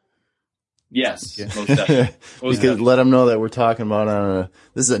 Yes, most definitely. Because let them know that we're talking about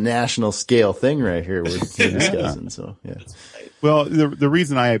this is a national scale thing right here we're discussing. So yeah. Well, the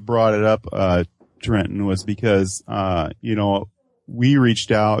reason I brought it up, Trenton, was because we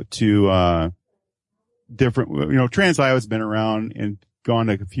reached out to, different, Trans Iowa's been around and gone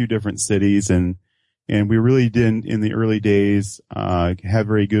to a few different cities, and we really didn't in the early days, have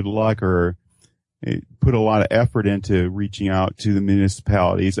very good luck or put a lot of effort into reaching out to the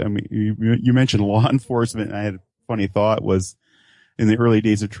municipalities. I mean, you mentioned law enforcement, and I had a funny thought was in the early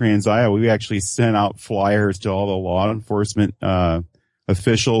days of Trans Iowa, we actually sent out flyers to all the law enforcement,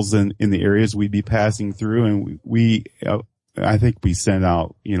 officials in the areas we'd be passing through. And I think we sent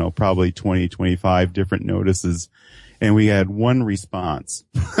out, probably 20, 25 different notices, and we had one response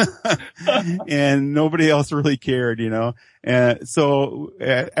and nobody else really cared, And so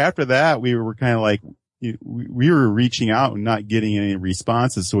after that, we were kind of like, we were reaching out and not getting any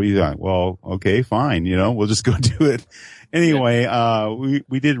responses. So we thought, well, okay, fine. We'll just go do it. Anyway,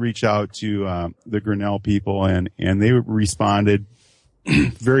 we did reach out to, the Grinnell people, and they responded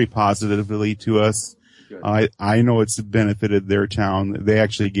very positively to us. I know it's benefited their town. They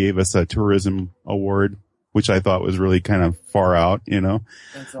actually gave us a tourism award, which I thought was really kind of far out,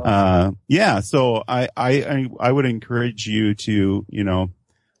 That's awesome. So I would encourage you to,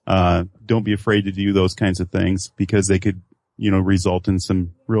 don't be afraid to do those kinds of things, because they could, result in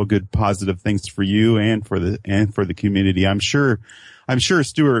some real good positive things for you and for the community. I'm sure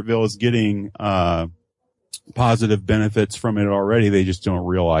Stewartville is getting, positive benefits from it already. They just don't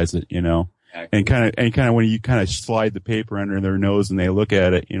realize it, And kind of when you kind of slide the paper under their nose and they look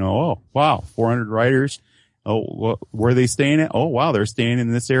at it, oh, wow, 400 riders. Oh, where are they staying at? Oh, wow, they're staying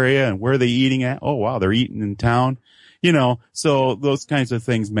in this area. And where are they eating at? Oh, wow, they're eating in town. So those kinds of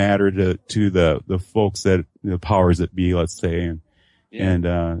things matter to the folks the powers that be, let's say, and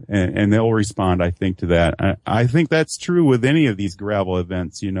they'll respond, I think, to that. I think that's true with any of these gravel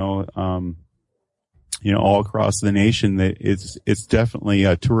events, all across the nation. That it's definitely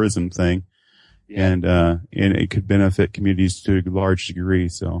a tourism thing. Yeah. And it could benefit communities to a large degree.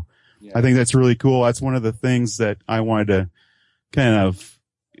 So yeah. I think that's really cool. That's one of the things that I wanted to kind of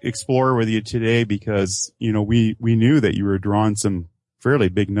explore with you today, because, we knew that you were drawing some fairly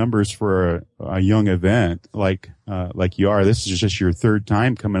big numbers for a young event like you are. This is just your third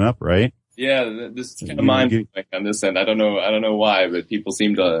time coming up, right? Yeah, this is kind of mind-blowing on this end. I don't know why, but people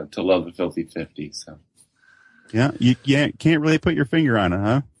seem to love the Filthy 50. So yeah, you can't really put your finger on it,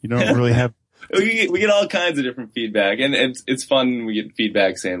 huh? You don't really have. We get all kinds of different feedback, and it's fun when we get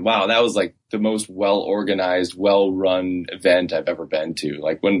feedback saying, "Wow, that was like the most well-organized, well-run event I've ever been to."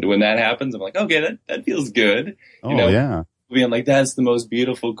 Like when that happens, I'm like, "Okay, that feels good." Yeah. Being like, "That's the most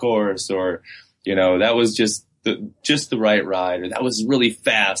beautiful course," or that was just the right ride, or that was really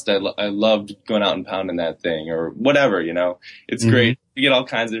fast. I loved going out and pounding that thing, or whatever. It's great. We get all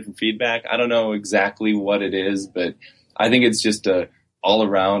kinds of different feedback. I don't know exactly what it is, but I think it's just all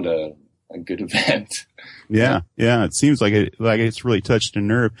around a good event. Yeah. It seems like it's really touched a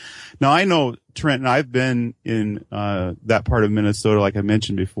nerve. Now I know, Trenton, I've been in, that part of Minnesota, like I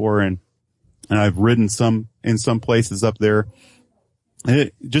mentioned before, and I've ridden in some places up there.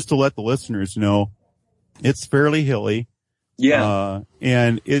 Just to let the listeners know, it's fairly hilly. Yeah.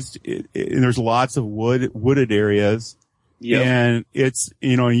 And there's lots of wooded areas. Yeah. And it's,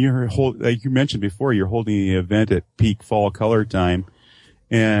 like you mentioned before, you're holding the event at peak fall color time.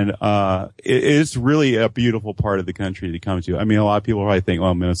 And, it's really a beautiful part of the country to come to. I mean, a lot of people probably think,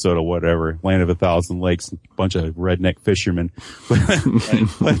 well, Minnesota, whatever, land of 1,000 lakes, a bunch of redneck fishermen.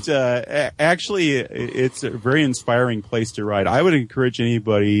 But, actually, it's a very inspiring place to ride. I would encourage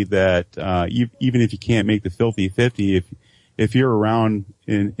anybody that, even if you can't make the Filthy 50, if you're around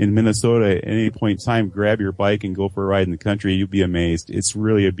in Minnesota at any point in time, grab your bike and go for a ride in the country. You'll be amazed. It's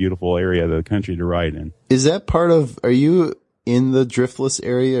really a beautiful area of the country to ride in. Is that are you in the driftless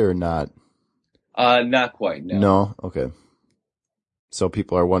area or not? Not quite, no. No? Okay. So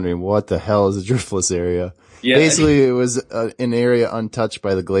people are wondering, what the hell is a driftless area? Yeah. Basically, it was an area untouched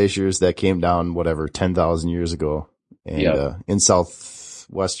by the glaciers that came down, 10,000 years ago. And, in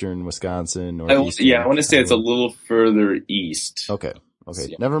southwestern Wisconsin or I want to say it's a little further east. Okay.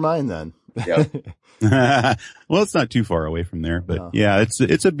 Yeah. Never mind then. Yeah. Well, it's not too far away from there, but yeah,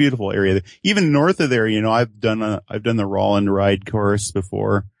 it's a beautiful area. Even north of there, I've done the Rolland ride course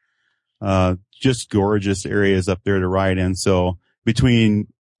before. Just gorgeous areas up there to ride in. So between,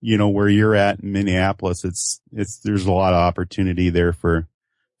 where you're at in Minneapolis, there's a lot of opportunity there for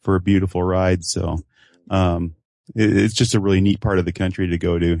a beautiful ride. So, it's just a really neat part of the country to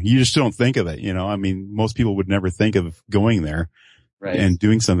go to. You just don't think of it, I mean, most people would never think of going there. Right. And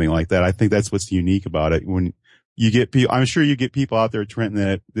doing something like that. I think that's what's unique about it. When you get people, I'm sure you get people out there,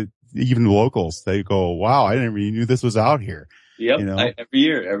 Trenton, that even locals, they go, wow, I didn't even knew this was out here. Yep. You know? Every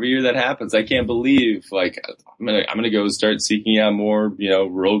year that happens. I can't believe, like, I'm gonna go start seeking out more,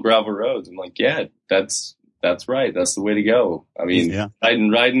 rural gravel roads. I'm like, yeah, that's right. That's the way to go. I mean,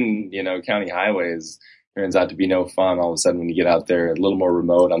 riding, county highways turns out to be no fun all of a sudden when you get out there a little more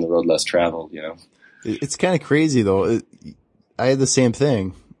remote on the road, less traveled, It's kind of crazy though. I had the same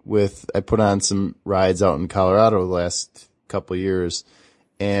thing I put on some rides out in Colorado the last couple of years,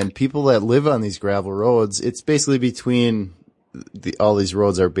 and people that live on these gravel roads, it's basically between all these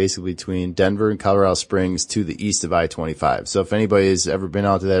roads are basically between Denver and Colorado Springs to the east of I-25. So if anybody's ever been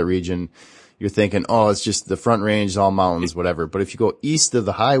out to that region, you're thinking, oh, it's just the Front Range, all mountains, whatever. But if you go east of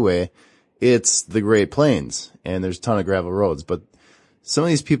the highway, it's the Great Plains, and there's a ton of gravel roads. But some of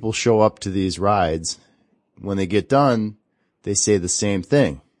these people show up to these rides. When they get done, they say the same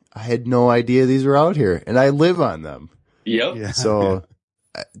thing. I had no idea these were out here, and I live on them. Yep. Yeah. So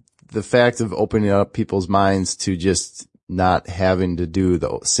the fact of opening up people's minds to just not having to do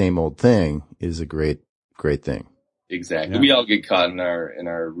the same old thing is a great thing. Exactly. Yeah. We all get caught in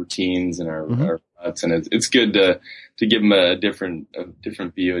our routines and our ruts, and it's good to give them a different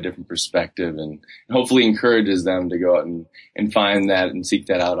view, a different perspective, and hopefully encourages them to go out and find that and seek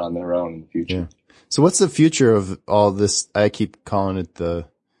that out on their own in the future. Yeah. So what's the future of all this? I keep calling it the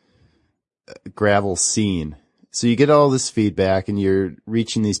gravel scene. So you get all this feedback and you're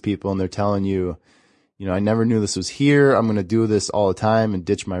reaching these people and they're telling you, I never knew this was here. I'm going to do this all the time and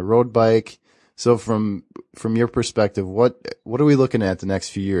ditch my road bike. So from your perspective, what are we looking at the next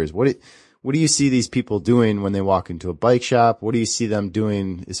few years? What do you see these people doing when they walk into a bike shop? What do you see them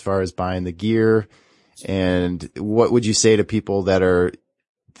doing as far as buying the gear? And what would you say to people that are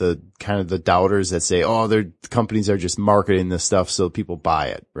the kind of the doubters that say, oh, their companies are just marketing this stuff so people buy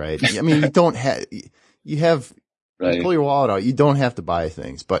it, right? I mean, Right. You pull your wallet out. You don't have to buy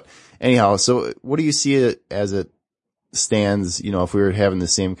things. But anyhow, so what do you see it as it stands, if we were having the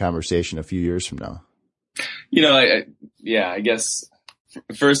same conversation a few years from now? I guess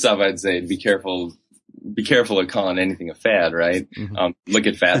first off, I'd say be careful of calling anything a fad, right? Mm-hmm. Look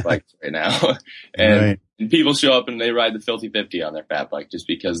at fat bikes right now. And people show up and they ride the Filthy 50 on their fat bike just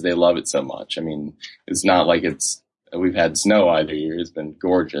because they love it so much. I mean, it's not like we've had snow either year. It's been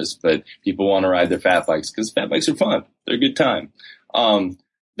gorgeous, but people want to ride their fat bikes because fat bikes are fun. They're a good time.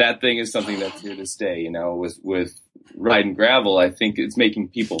 That thing is something that's here to stay, with riding gravel. I think it's making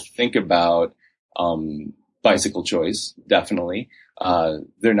people think about, bicycle choice. Definitely.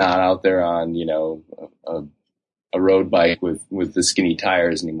 They're not out there on, a road bike with the skinny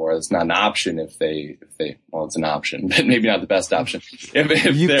tires anymore. It's not an option it's an option, but maybe not the best option.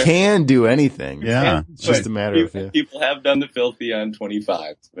 If you can do anything. Yeah. It's just a matter of, people have done the Filthy on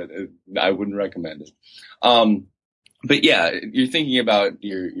 25, but I wouldn't recommend it. But yeah, you're thinking about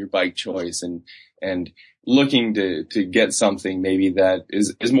your bike choice and looking to get something maybe that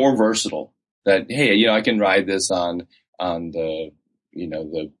is more versatile. That, hey, I can ride this on the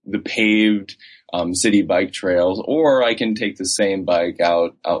paved, city bike trails, or I can take the same bike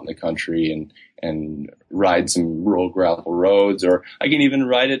out in the country and ride some rural gravel roads, or I can even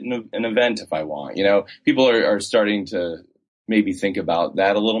ride it in an event if I want. People are starting to maybe think about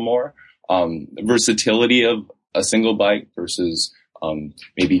that a little more. Versatility of a single bike versus,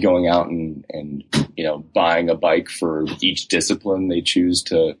 maybe going out and buying a bike for each discipline they choose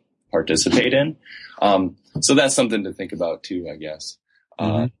to participate in. So that's something to think about too, I guess.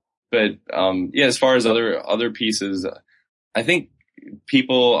 But as far as other pieces, I think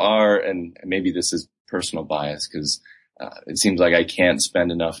people are, and maybe this is personal bias because it seems like I can't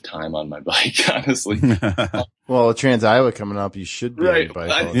spend enough time on my bike, honestly. well, Trans Iowa coming up, you should be on your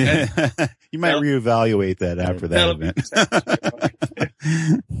bike. You might reevaluate that after that event.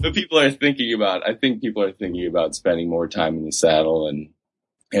 But I think people are thinking about spending more time in the saddle and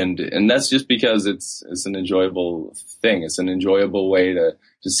that's just because it's an enjoyable thing. It's an enjoyable way to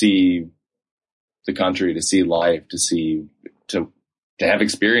see the country, to see life, to have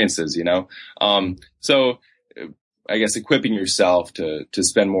experiences, So I guess equipping yourself to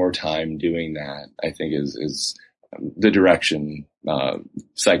spend more time doing that, I think is the direction,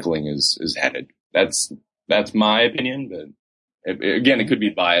 cycling is headed. That's my opinion, but it could be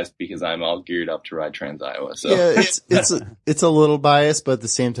biased because I'm all geared up to ride Trans Iowa. So yeah, it's a little biased, but at the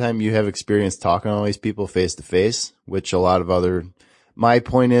same time, you have experience talking to all these people face to face, which a lot of my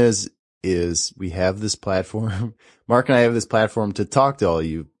point is we have this platform. Mark and I have this platform to talk to all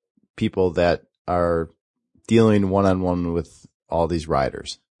you people that are dealing one-on-one with all these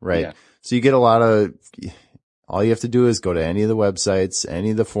riders, right? Yeah. So you get all you have to do is go to any of the websites,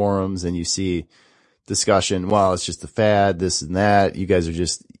 any of the forums, and you see discussion. Well, it's just a fad, this and that. You guys are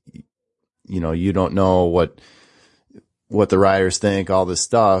just, you don't know what the riders think, all this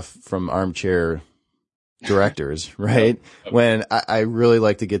stuff from armchair directors, right? When I really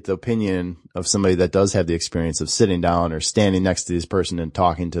like to get the opinion of somebody that does have the experience of sitting down or standing next to this person and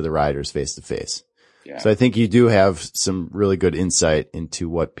talking to the riders face to face. Yeah. So I think you do have some really good insight into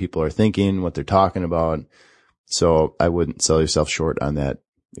what people are thinking, what they're talking about. So I wouldn't sell yourself short on that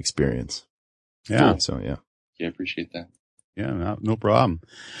experience. Yeah. So yeah. Yeah, appreciate that. Yeah, no problem.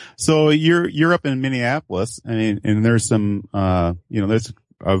 So you're up in Minneapolis, and there's some, there's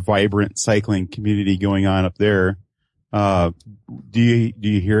a vibrant cycling community going on up there. Do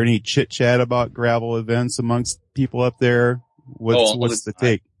you hear any chit chat about gravel events amongst people up there? What's the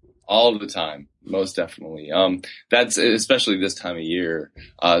take? All the time. Most definitely. That's especially this time of year.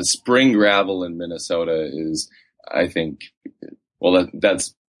 Spring gravel in Minnesota is, I think,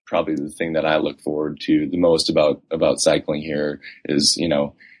 that's probably the thing that I look forward to the most about cycling here is,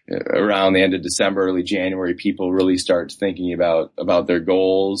 around the end of December, early January, people really start thinking about their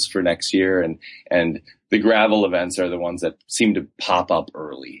goals for next year. And the gravel events are the ones that seem to pop up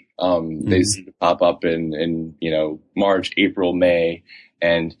early. They seem to pop up in March, April, May,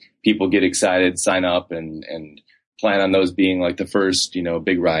 and people get excited, sign up and plan on those being like the first,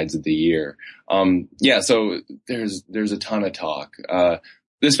 big rides of the year. So there's a ton of talk.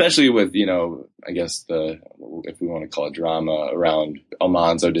 Especially with, I guess if we want to call it drama around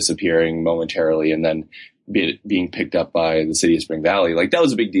Almanzo disappearing momentarily and then being picked up by the city of Spring Valley. Like that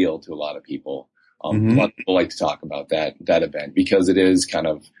was a big deal to a lot of people. A lot of people like to talk about that event because it is kind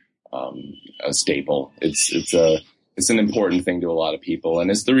of, a staple. It's an important thing to a lot of people.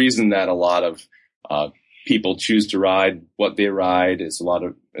 And it's the reason that a lot of, people choose to ride what they ride. It's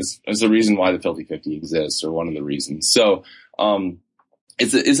the reason why the Filthy 50 exists, or one of the reasons. So,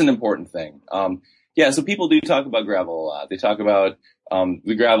 it's an important thing. So people do talk about gravel a lot. They talk about,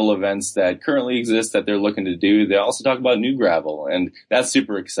 the gravel events that currently exist that they're looking to do. They also talk about new gravel, and that's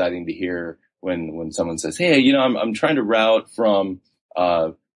super exciting to hear when someone says, hey, I'm trying to route from,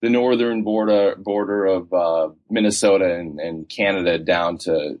 the northern border of, Minnesota and Canada down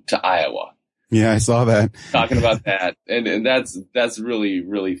to Iowa. Yeah, I saw that. Talking about that. And that's really,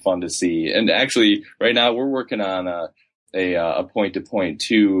 really fun to see. And actually right now we're working on a point to point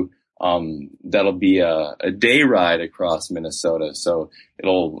too. That'll be a day ride across Minnesota. So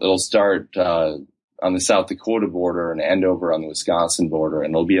it'll start, on the South Dakota border and end over on the Wisconsin border.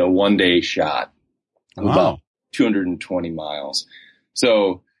 And it'll be a 1 day shot of about 220 miles.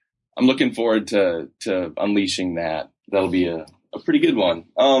 So I'm looking forward to unleashing that. That'll be a pretty good one.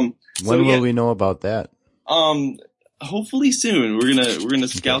 When will we know about that? Hopefully soon. We're gonna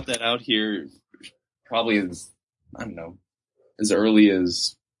scout that out here probably as early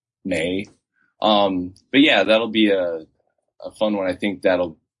as May. But yeah, that'll be a fun one. I think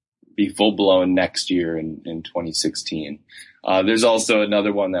that'll be full blown next year in 2016. There's also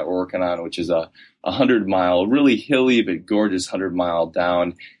another one that we're working on, which is a 100-mile, really hilly but gorgeous 100-mile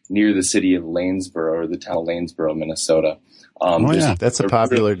down near the city of Lanesboro, or the town of Lanesboro, Minnesota. That's a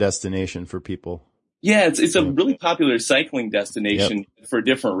popular destination for people. Yeah, it's a really popular cycling destination for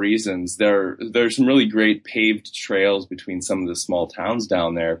different reasons. There's some really great paved trails between some of the small towns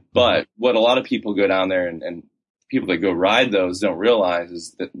down there. But what a lot of people go down there and people that go ride those don't realize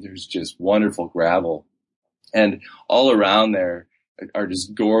is that there's just wonderful gravel. And all around there are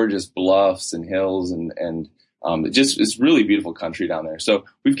just gorgeous bluffs and hills and it's really beautiful country down there. So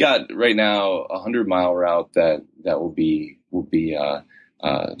we've got right now a 100-mile route that will be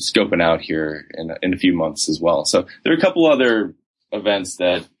scoping out here in a few months as well. So there are a couple other events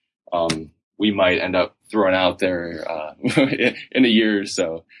that we might end up throwing out there in a year or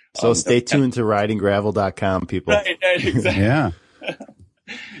so. So stay tuned to ridinggravel.com, people. Right, exactly. Yeah.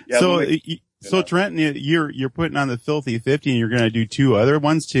 Yeah, so Trenton, you're putting on the Filthy 50, and you're going to do 2 other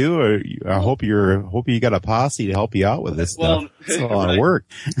ones too. Or I hope you got a posse to help you out with this stuff. It's a lot of work.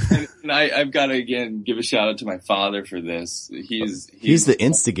 And I've got to again give a shout out to my father for this. He's the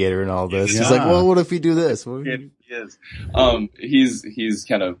instigator in all this. Yeah. He's like, well, what if we do this? He is. He's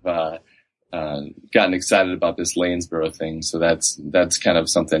kind of gotten excited about this Lanesboro thing, so that's kind of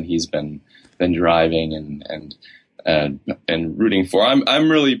something he's been driving and rooting for.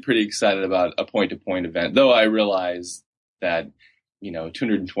 I'm really pretty excited about a point to point event, though I realize that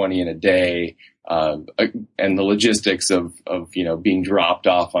 220 in a day and the logistics of being dropped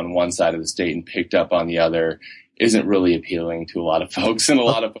off on one side of the state and picked up on the other isn't really appealing to a lot of folks, and a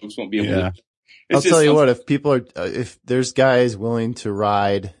lot of folks won't be able to. I'll tell you what, if there's guys willing to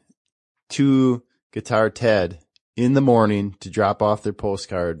ride to Guitar Ted in the morning to drop off their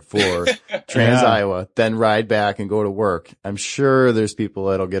postcard for Trans Iowa, then ride back and go to work, I'm sure there's people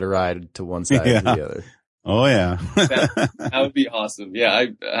that'll get a ride to one side or the other. Oh yeah. That would be awesome. Yeah,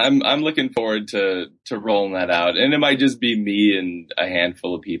 I'm looking forward to rolling that out. And it might just be me and a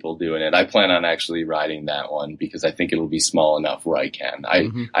handful of people doing it. I plan on actually riding that one because I think it'll be small enough where I can.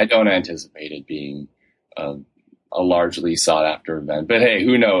 I don't anticipate it being a largely sought after event. But hey,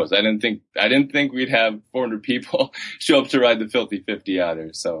 who knows? I didn't think we'd have 400 people show up to ride the Filthy 50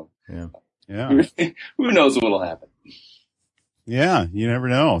 either. So yeah. Who knows what'll happen? Yeah, you never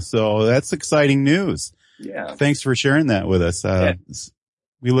know. So that's exciting news. Yeah. Thanks for sharing that with us.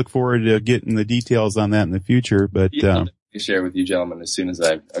 We look forward to getting the details on that in the future, but, I'll share with you gentlemen as soon as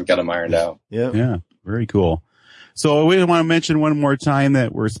I've got them ironed out. Yeah. Very cool. So we want to mention one more time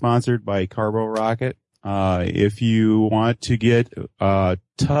that we're sponsored by Carbo Rocket. If you want to get a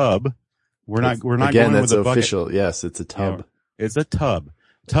tub, we're not going with a bucket. Official. Yes, it's a tub. It's a tub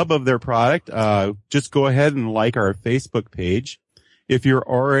of their product. Just go ahead and like our Facebook page. If you're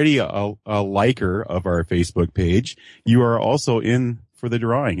already a liker of our Facebook page, you are also in for the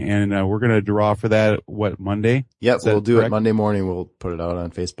drawing. And we're going to draw for that, Monday? Yep, we'll do it Monday morning. We'll put it out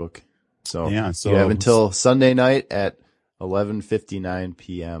on Facebook. So you have until Sunday night at 11:59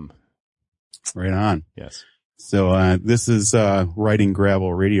 p.m. Right on. Yes. So this is Riding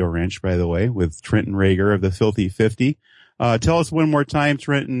Gravel Radio Ranch, by the way, with Trenton Raygor of the Filthy 50. Tell us one more time,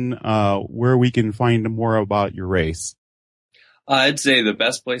 Trenton, where we can find more about your race. I'd say the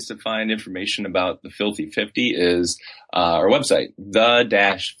best place to find information about the Filthy 50 is our website,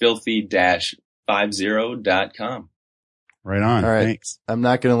 the-filthy-50.com. Right on. All right. Thanks. I'm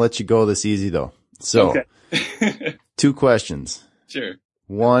not going to let you go this easy, though. So, two questions. Sure.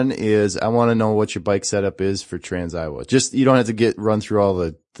 One is, I want to know what your bike setup is for Trans Iowa. Just, you don't have to run through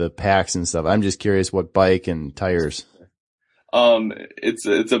all the packs and stuff. I'm just curious what bike and tires.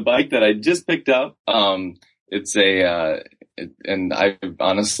 It's a bike that I just picked up. And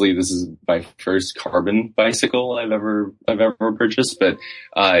honestly, this is my first carbon bicycle I've ever purchased, but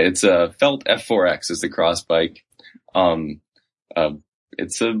it's a Felt F4X. It's a cross bike.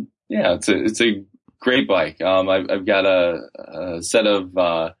 It's a great bike. I've got a set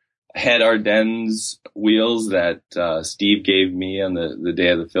of Head Ardennes wheels that Steve gave me on the day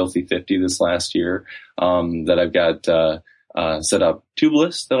of the Filthy 50 this last year. That I've got set up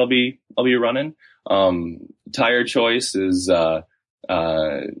tubeless that I'll be running. Tire choice is this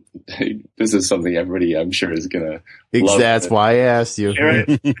is something everybody I'm sure is gonna love. That's why I asked you.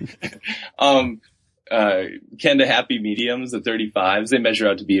 Kenda Happy Mediums, the 35s, they measure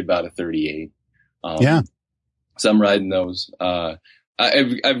out to be about a 38. So I'm riding those. I've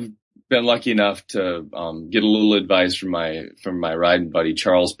been lucky enough to get a little advice from my riding buddy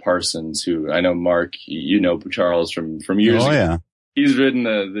Charles Parsons, who I know Mark, you know Charles from years ago. Yeah. He's ridden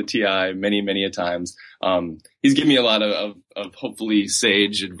the TI many a times. He's given me a lot of hopefully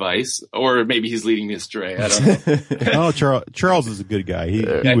sage advice, or maybe he's leading me astray. I don't know. Charles is a good guy. He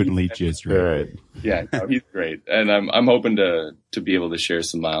wouldn't lead you astray. Right. Yeah, no, he's great. And I'm hoping to be able to share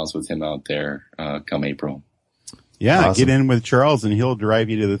some miles with him out there, come April. Yeah. Awesome. Get in with Charles and he'll drive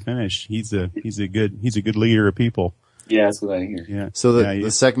you to the finish. He's a good leader of people. Yeah, that's what I hear. Yeah. So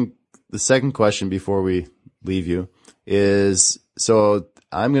the second question before we leave you is, so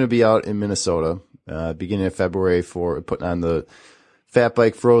I'm going to be out in Minnesota, beginning of February for putting on the Fat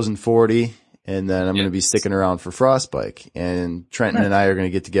Bike Frozen 40. And then I'm going to be sticking around for Frostbike, and Trenton and I are going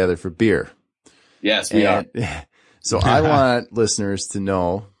to get together for beer. Yes, we are. So I want listeners to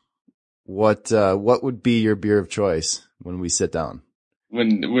know what would be your beer of choice when we sit down?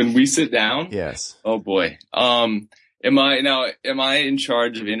 When we sit down? Yes. Oh boy. Am I in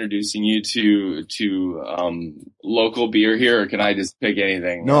charge of introducing you to local beer here, or can I just pick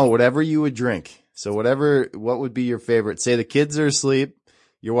anything? No, whatever you would drink. So what would be your favorite? Say the kids are asleep,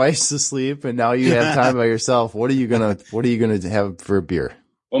 your wife's asleep, and now you have time by yourself. What are you gonna have for a beer?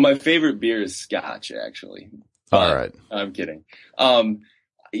 Well, my favorite beer is Scotch, actually. All right. I'm kidding.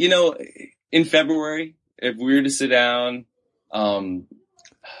 In February, if we were to sit down, I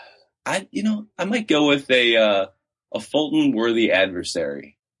might go with a Fulton Worthy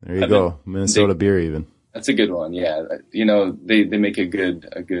Adversary. There you go. Minnesota beer even. That's a good one. Yeah. They make a good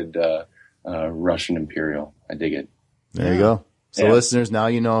Russian Imperial. I dig it. There you go. So listeners, now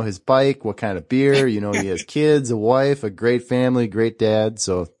you know his bike, what kind of beer, he has kids, a wife, a great family, great dad.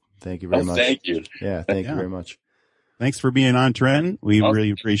 So thank you very much. Thank you. Yeah. Thank you very much. Thanks for being on, Trenton. We really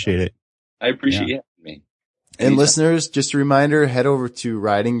appreciate it. I appreciate you having me. And listeners, just a reminder, head over to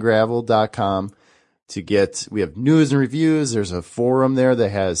ridinggravel.com we have news and reviews. There's a forum there that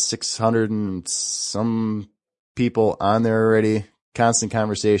has 600 and some people on there already, constant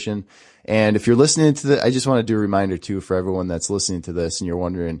conversation. And if you're listening to I just want to do a reminder too for everyone that's listening to this and you're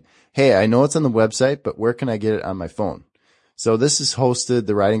wondering, hey, I know it's on the website, but where can I get it on my phone? So this is hosted,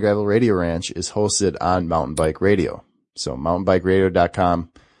 the Riding Gravel Radio Ranch is hosted on Mountain Bike Radio. So mountainbikeradio.com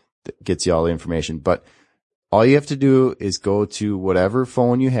gets you all the information. But all you have to do is go to whatever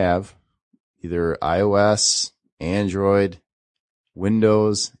phone you have, either iOS, Android,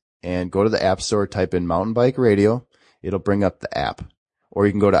 Windows, and go to the App Store, type in Mountain Bike Radio. It'll bring up the app. Or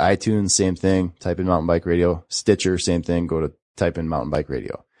you can go to iTunes, same thing, type in Mountain Bike Radio. Stitcher, same thing, type in Mountain Bike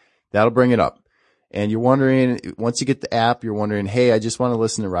Radio. That'll bring it up. And you're wondering, once you get the app, you're wondering, hey, I just want to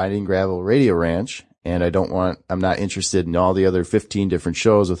listen to Riding Gravel Radio Ranch, and I'm not interested in all the other 15 different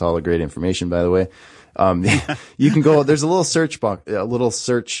shows with all the great information, by the way. You can go, there's a little search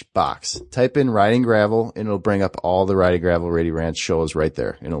box. Type in Riding Gravel, and it'll bring up all the Riding Gravel Radio Ranch shows right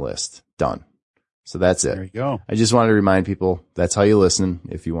there in a list. Done. So that's it. There you go. I just wanted to remind people that's how you listen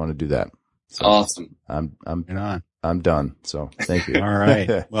if you want to do that. So awesome. I'm done. So thank you. All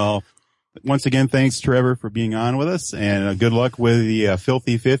right. Well, once again, thanks, Trevor, for being on with us, and good luck with the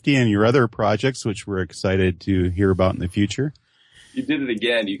Filthy 50 and your other projects, which we're excited to hear about in the future. You did it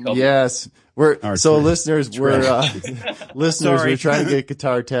again. You called Yes. Listeners, we're trying to get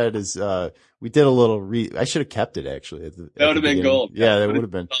Guitar Ted we did a little I should have kept it actually. That would have been gold. Yeah, that would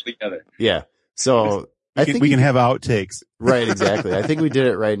have been. Together. Yeah. So I think we can have outtakes. Right, exactly. I think we did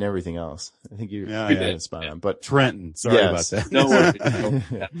it right and everything else. I think you did spot on. But Trenton, sorry about that. No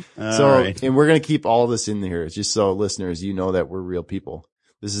worries. So, and we're going to keep all this in here just so listeners, you know that we're real people.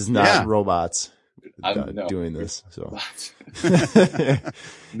 This is not robots doing this. So, hey,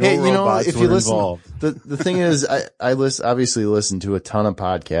 if you listen, involved. The thing is, I obviously listen to a ton of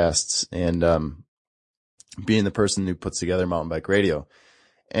podcasts, and being the person who puts together Mountain Bike Radio,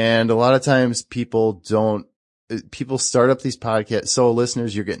 and a lot of times people start up these podcasts. So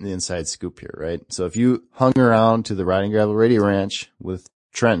listeners, you're getting the inside scoop here, right? So if you hung around to the Riding Gravel Radio Ranch with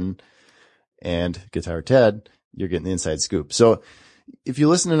Trenton and Guitar Ted, you're getting the inside scoop. So if you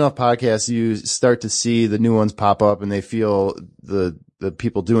listen to enough podcasts, you start to see the new ones pop up, and they feel the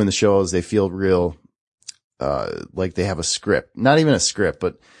people doing the shows, they feel real, like they have a script, not even a script,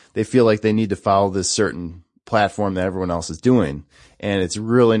 but they feel like they need to follow this certain platform that everyone else is doing. And it's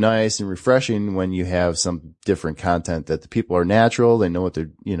really nice and refreshing when you have some different content that the people are natural. They know what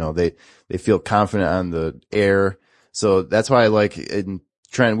they feel confident on the air. So that's why I like in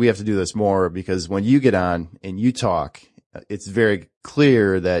Trent, we have to do this more, because when you get on and you talk, it's very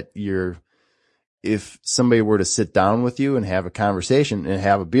clear that if somebody were to sit down with you and have a conversation and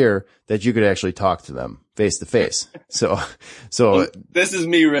have a beer, that you could actually talk to them face to face. So this is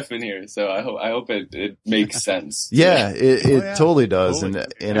me riffing here. So I hope it makes sense. Yeah, it totally does. Totally.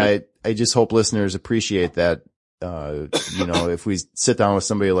 And I just hope listeners appreciate that. If we sit down with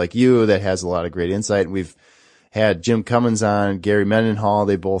somebody like you that has a lot of great insight, and we've had Jim Cummins on, Gary Mendenhall,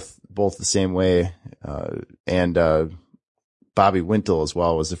 they both the same way. And Bobby Wintle as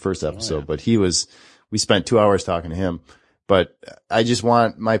well was the first episode, but we spent 2 hours talking to him. But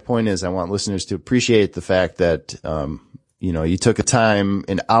my point is I want listeners to appreciate the fact that, you took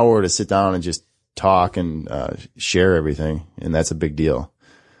an hour to sit down and just talk and, share everything. And that's a big deal.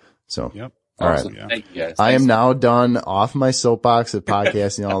 So, yep. All awesome. right. Thank you guys. I am now done off my soapbox of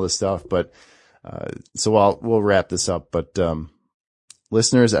podcasting and all this stuff, but, so we'll wrap this up. But,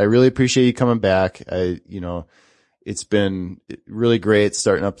 listeners, I really appreciate you coming back. It's been really great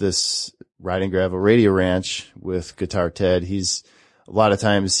starting up this Riding Gravel Radio Ranch with Guitar Ted. A lot of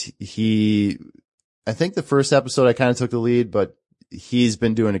times I think the first episode I kind of took the lead, but he's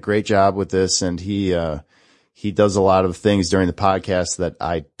been doing a great job with this, and he does a lot of things during the podcast that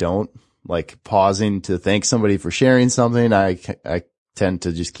I don't, like pausing to thank somebody for sharing something. I tend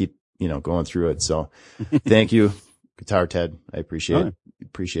to just keep, going through it. So thank you, Guitar Ted. I appreciate it.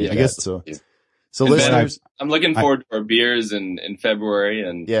 Appreciate that. I guess so. So and listeners, I'm looking forward to our beers in February,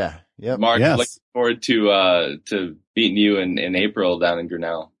 and Mark, yes. I'm looking forward to meeting you in April down in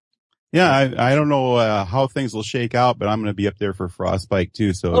Grinnell. Yeah, I don't know how things will shake out, but I'm going to be up there for Frostbike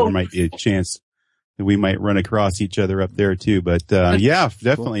too, so there might be a chance that we might run across each other up there too. But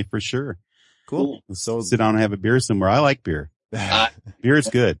definitely, for sure. Cool. So sit down and have a beer somewhere. I like beer. Beer is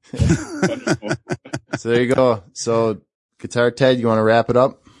good. So there you go. So Guitar Ted, you want to wrap it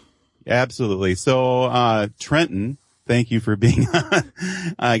up? Absolutely. So, Trenton, thank you for being on.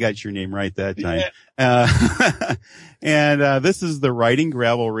 I got your name right that time. And this is the Riding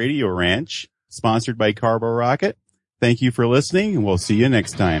Gravel Radio Ranch, sponsored by Carbo Rocket. Thank you for listening, and we'll see you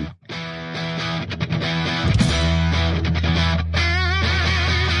next time.